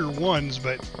 3 tier 1s,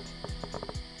 but...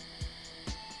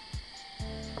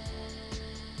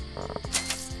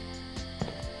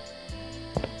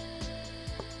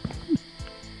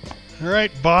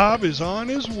 Alright, Bob is on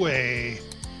his way.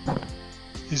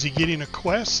 Is he getting a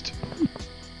quest?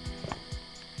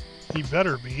 He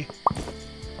better be.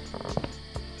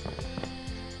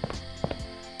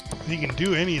 He can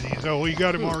do any of these. Oh, we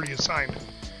got him already assigned.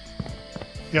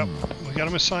 Yep, we got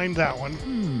him assigned that one.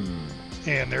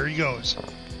 And there he goes.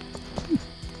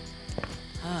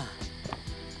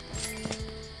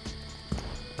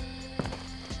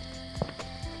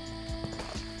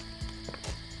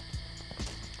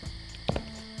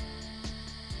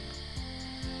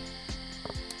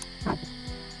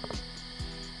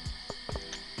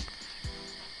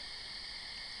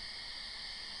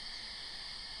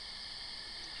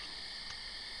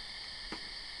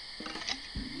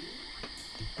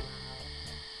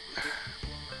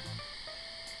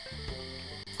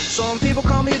 Some people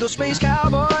call me the space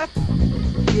cowboy.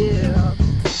 Yeah.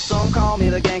 Some call me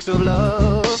the gangster of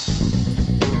love.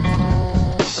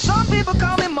 Some people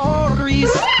call me Mortal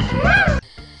Grease.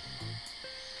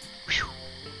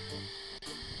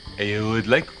 I would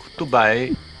like to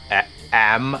buy a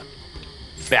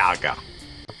hamburger.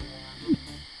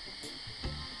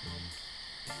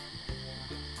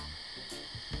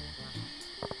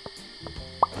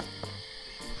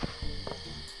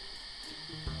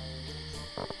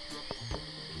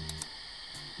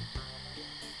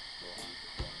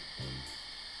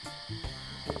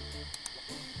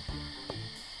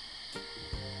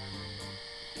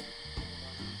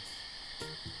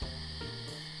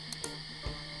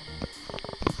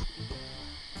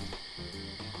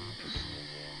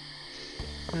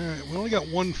 Alright, we only got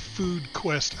 1 food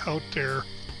quest out there.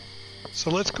 So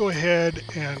let's go ahead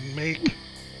and make...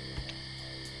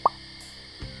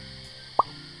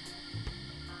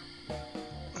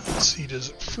 Let's see,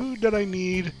 does it food that I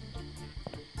need?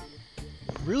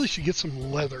 really should get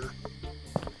some leather.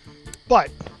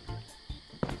 But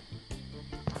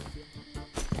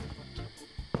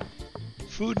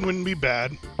food wouldn't be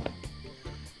bad.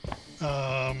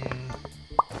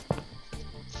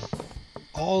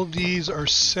 All of these are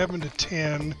 7 to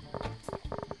 10.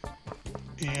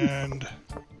 And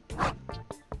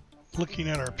looking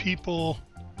at our people.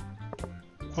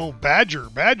 Oh, Badger.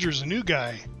 Badger's a new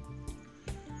guy.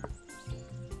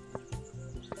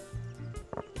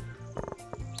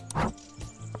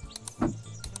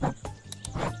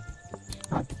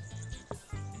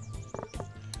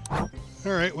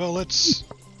 Alright, well, let's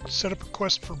set up a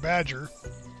quest for Badger.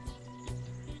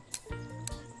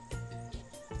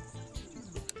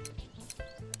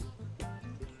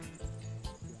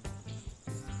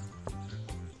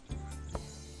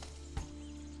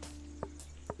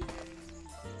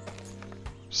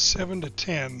 Seven to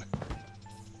 10.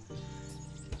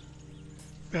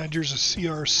 Badger's a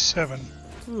CR7.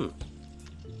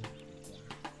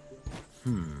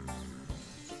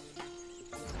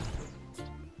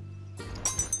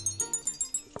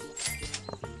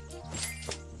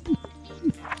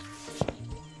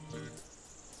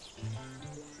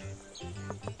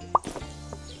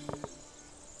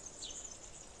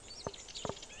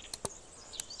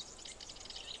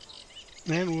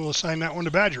 And we'll assign that one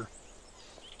to Badger.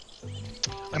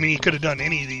 I mean, he could have done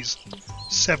any of these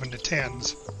 7 to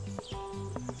 10s.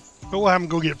 But we'll have him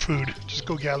go get food. Just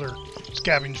go gather,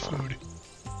 scavenge food.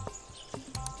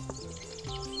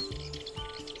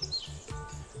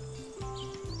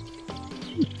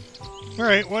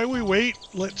 Alright, while we wait,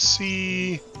 let's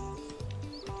see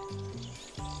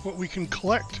what we can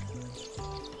collect.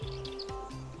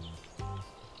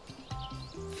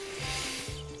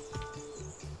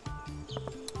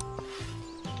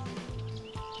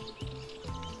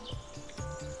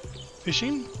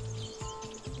 Fishing?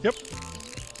 Yep.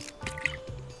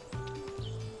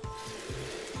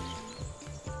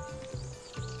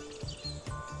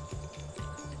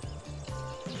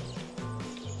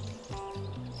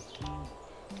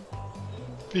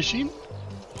 Fishing.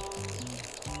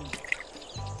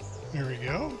 There we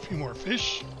go. A few more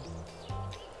fish.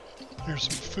 There's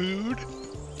some food.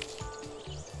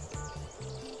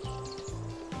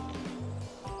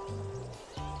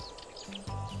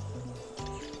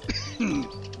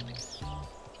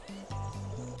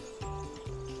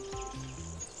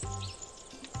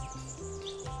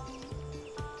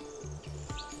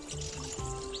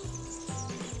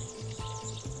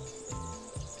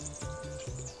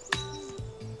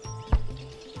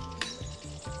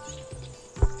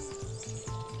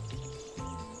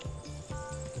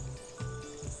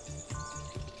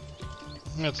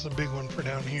 That's the big one for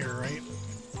down here, right?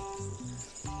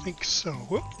 I think so.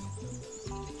 Whoop.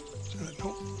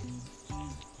 Nope.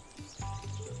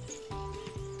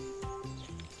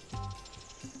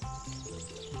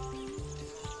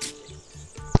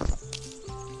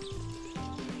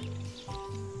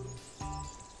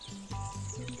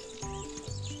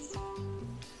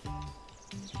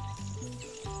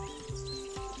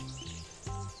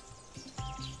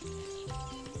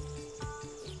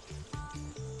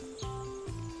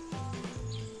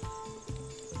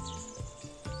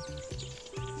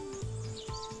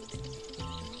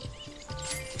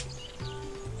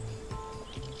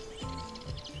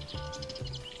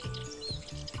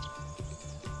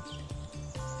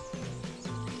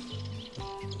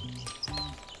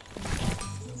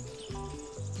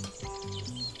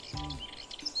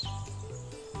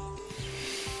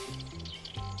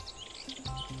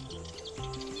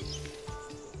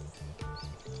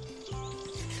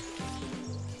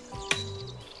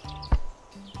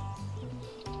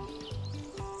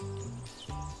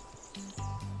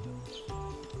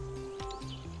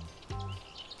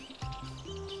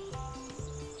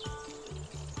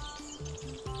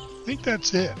 I think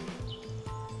that's it.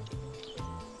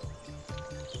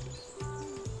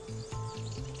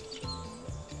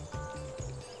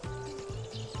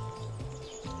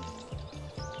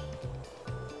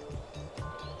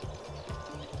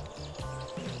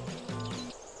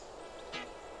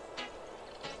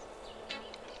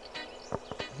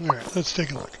 All right, let's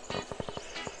take a look.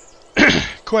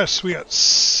 Quests, we got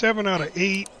 7 out of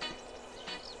 8.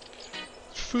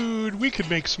 Food, we could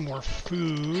make some more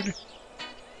food.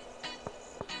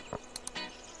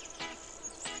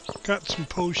 Got some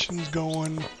potions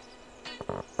going.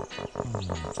 I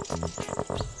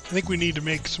think we need to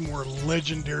make some more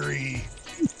legendary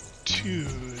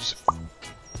 2s.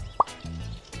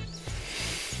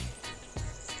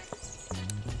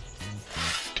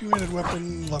 Two-handed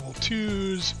weapon, level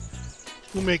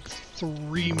 2s. We'll make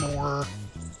 3 more.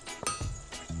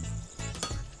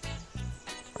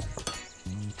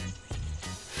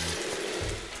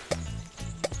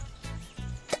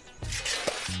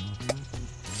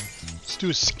 do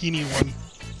a skinny one.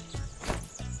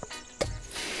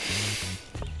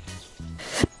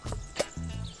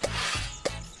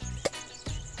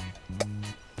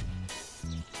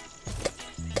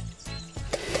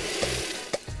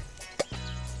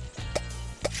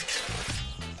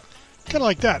 Kind of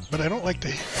like that, but I don't like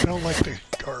the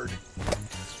guard.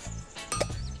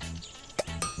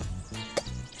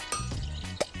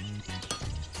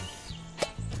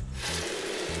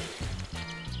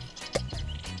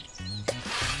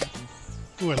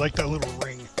 Ooh, I like that little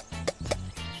ring.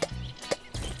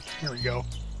 There we go.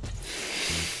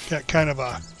 Got kind of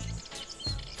a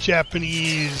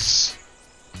Japanese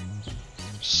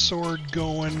sword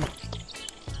going.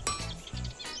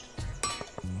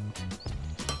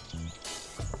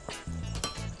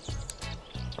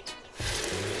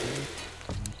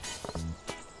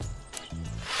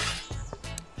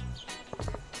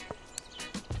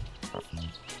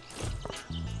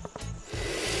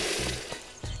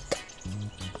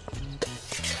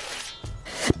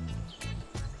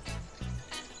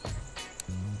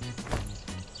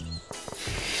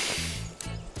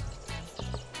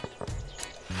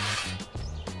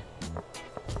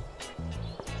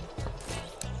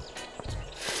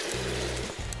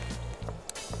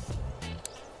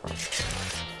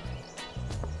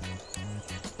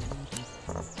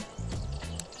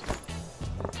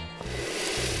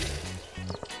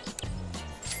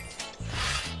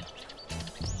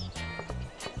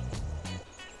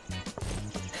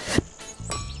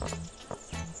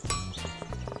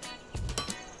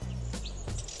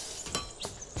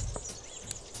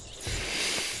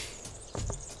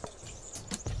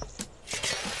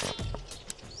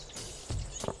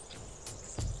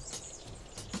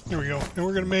 There we go. And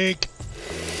we're going to make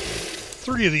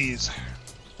 3 of these.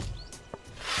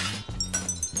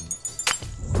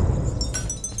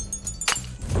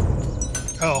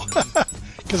 Oh,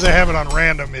 because I have it on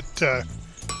random. It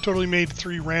totally made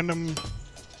 3 random.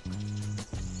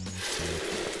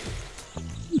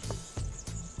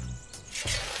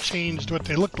 Changed what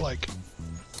they looked like.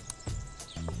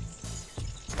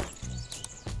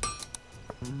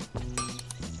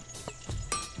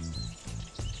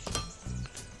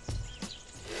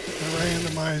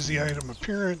 Randomize the item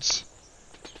appearance,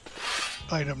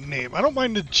 item name. I don't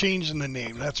mind the change in the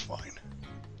name, that's fine.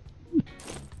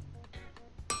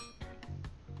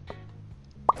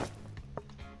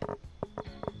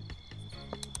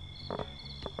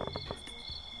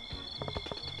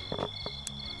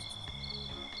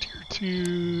 Tier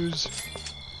 2s,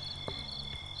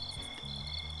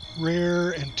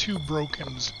 rare, and 2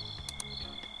 brokens.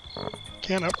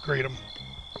 Can't upgrade them.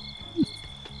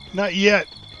 Not yet.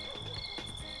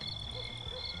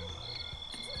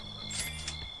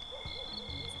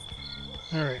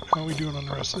 Alright, how are we doing on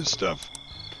the rest of this stuff?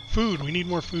 Food, we need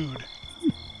more food.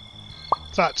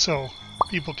 Thought so.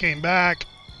 People came back.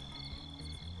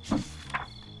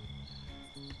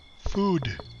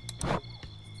 Food.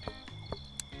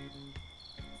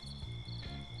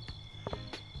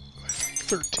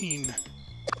 13.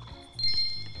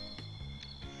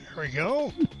 There we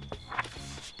go.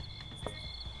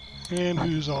 And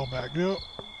who's all back? No.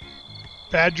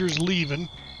 Badger's leaving.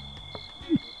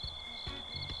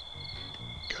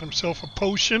 Got himself a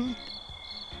potion.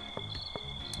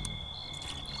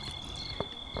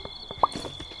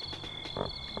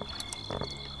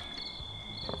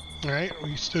 Alright,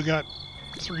 we still got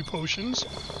 3 potions.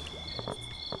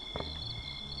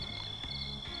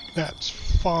 That's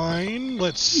fine.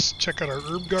 Let's check out our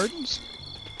herb gardens.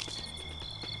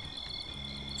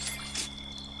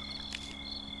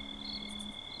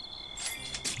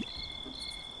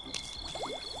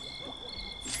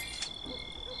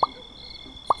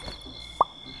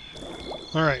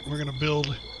 Alright, we're going to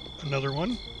build another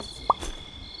one.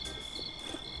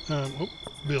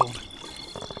 Build.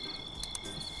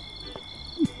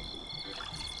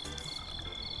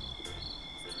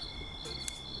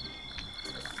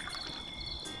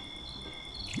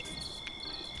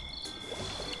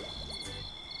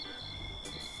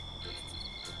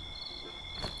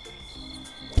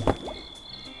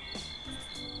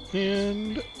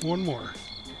 And one more.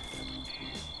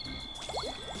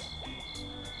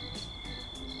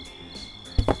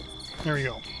 There we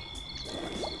go.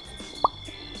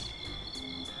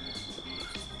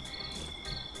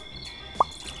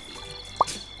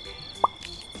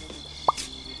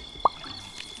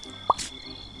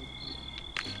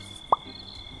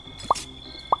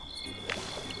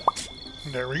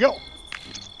 There we go.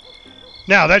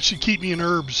 Now that should keep me in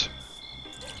herbs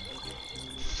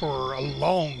for a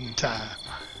long time.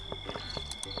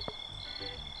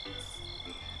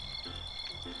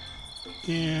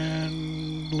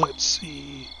 And let's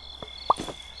see.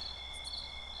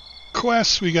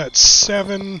 quests, we got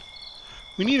 7.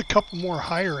 We need a couple more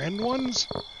higher end ones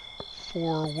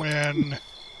for when,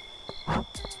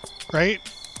 right?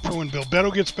 For when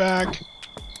Bilbetto gets back.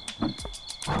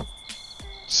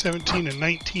 17 and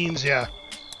 19s, yeah.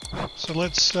 So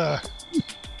let's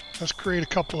create a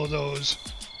couple of those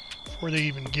before they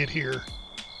even get here.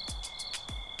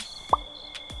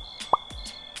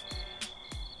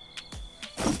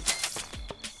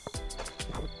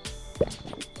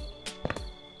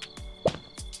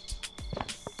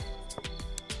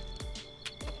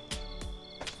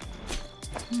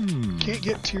 Can't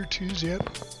get tier 2s yet.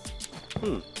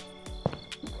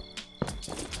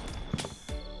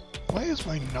 Why is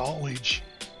my knowledge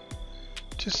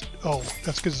just... Oh,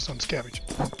 that's because it's on scavenge.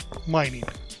 Mining.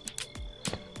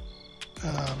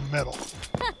 Metal.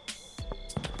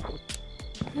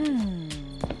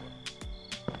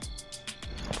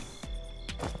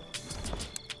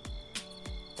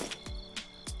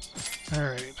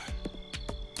 Alright.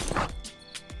 Oh.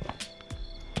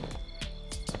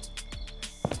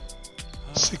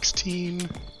 16,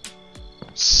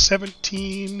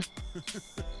 17.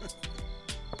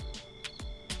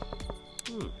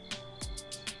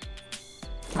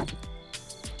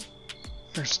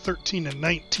 There's 13 and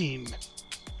 19.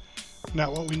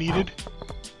 Not what we needed.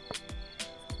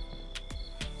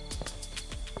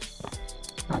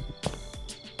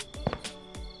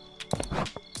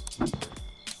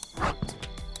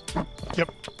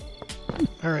 Yep.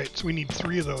 Alright, so we need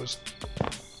 3 of those.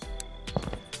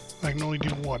 I can only do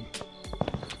 1.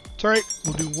 It's alright,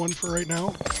 we'll do 1 for right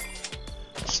now.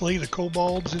 Slay the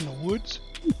kobolds in the woods.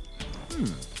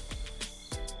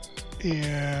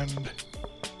 And...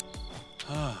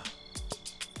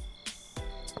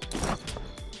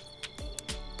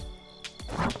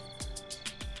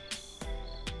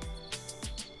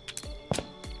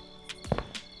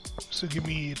 So give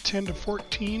me 10 to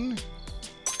 14.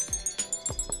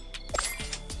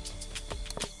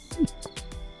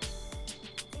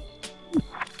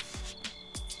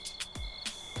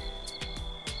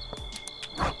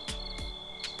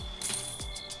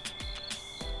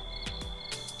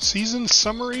 Season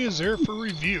summary is there for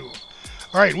review.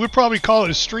 Alright, we'd probably call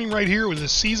it a stream right here with a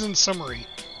season summary.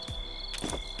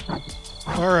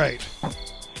 Alright.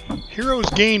 Heroes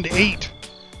gained 8.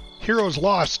 Heroes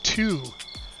lost 2.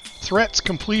 Threats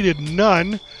completed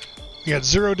none. We got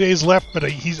 0 days left, but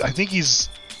I think he's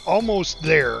almost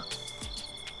there.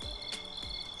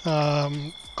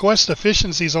 Quest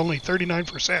efficiency is only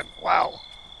 39%. Wow.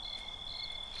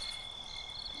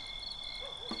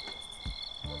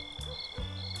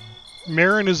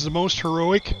 Marin is the most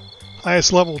heroic.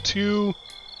 Highest level 2.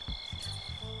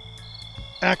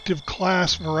 Active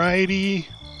class variety.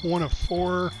 1 of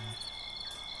 4.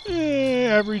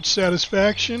 Average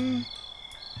satisfaction.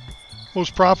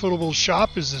 Most profitable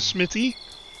shop is the Smithy.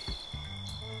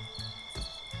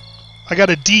 I got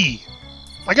a D.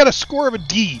 I got a score of a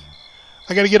D.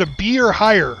 I got to get a B or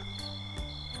higher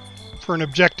for an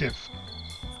objective.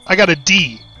 I got a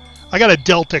D. I got a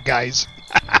Delta, guys.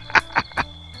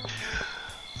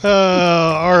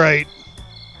 Alright.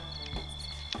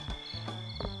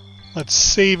 Let's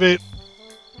save it.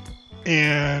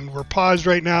 And we're paused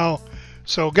right now.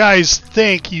 So guys,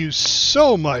 thank you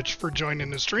so much for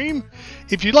joining the stream.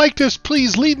 If you liked this,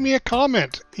 please leave me a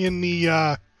comment in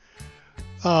the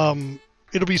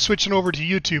it'll be switching over to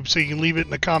YouTube, so you can leave it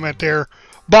in the comment there.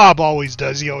 Bob always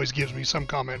does. He always gives me some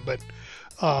comment, but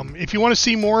if you want to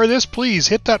see more of this, please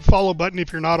hit that follow button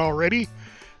if you're not already,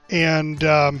 and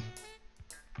go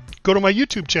to my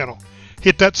YouTube channel.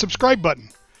 Hit that subscribe button.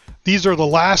 These are the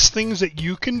last things that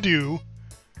you can do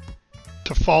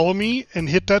to follow me and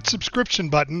hit that subscription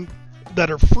button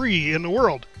that are free in the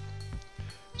world.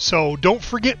 So don't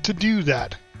forget to do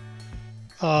that.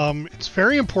 It's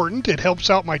very important. It helps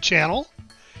out my channel.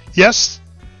 Yes.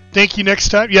 Thank you next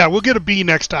time. Yeah, we'll get a B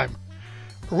next time.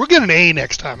 Or we'll get an A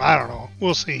next time. I don't know.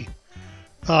 We'll see.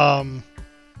 Yeah,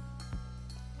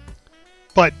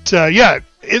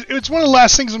 it's one of the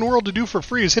last things in the world to do for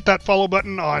free is hit that follow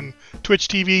button on Twitch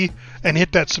TV and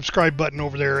hit that subscribe button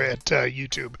over there at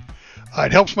YouTube.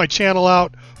 It helps my channel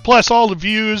out. Plus, all the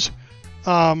views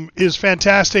is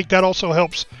fantastic. That also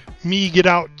helps me get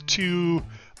out to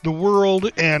the world,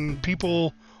 and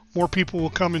more people will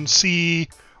come and see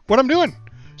what I'm doing.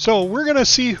 So we're going to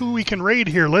see who we can raid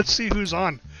here. Let's see who's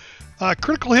on.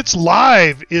 Critical Hits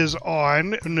Live is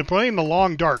on, and they're playing The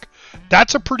Long Dark.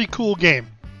 That's a pretty cool game.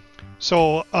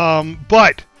 So,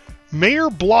 but Mayor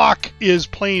Block is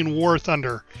playing War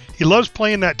Thunder. He loves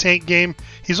playing that tank game.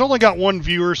 He's only got 1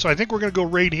 viewer, so I think we're going to go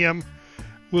raid him.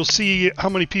 We'll see how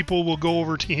many people will go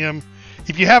over to him.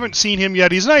 If you haven't seen him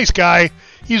yet, he's a nice guy.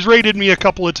 he's raided me a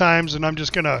couple of times, and I'm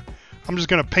just gonna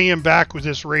pay him back with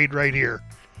this raid right here.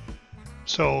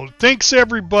 So thanks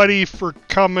everybody for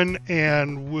coming,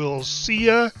 and we'll see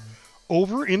ya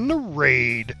over in the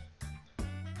raid.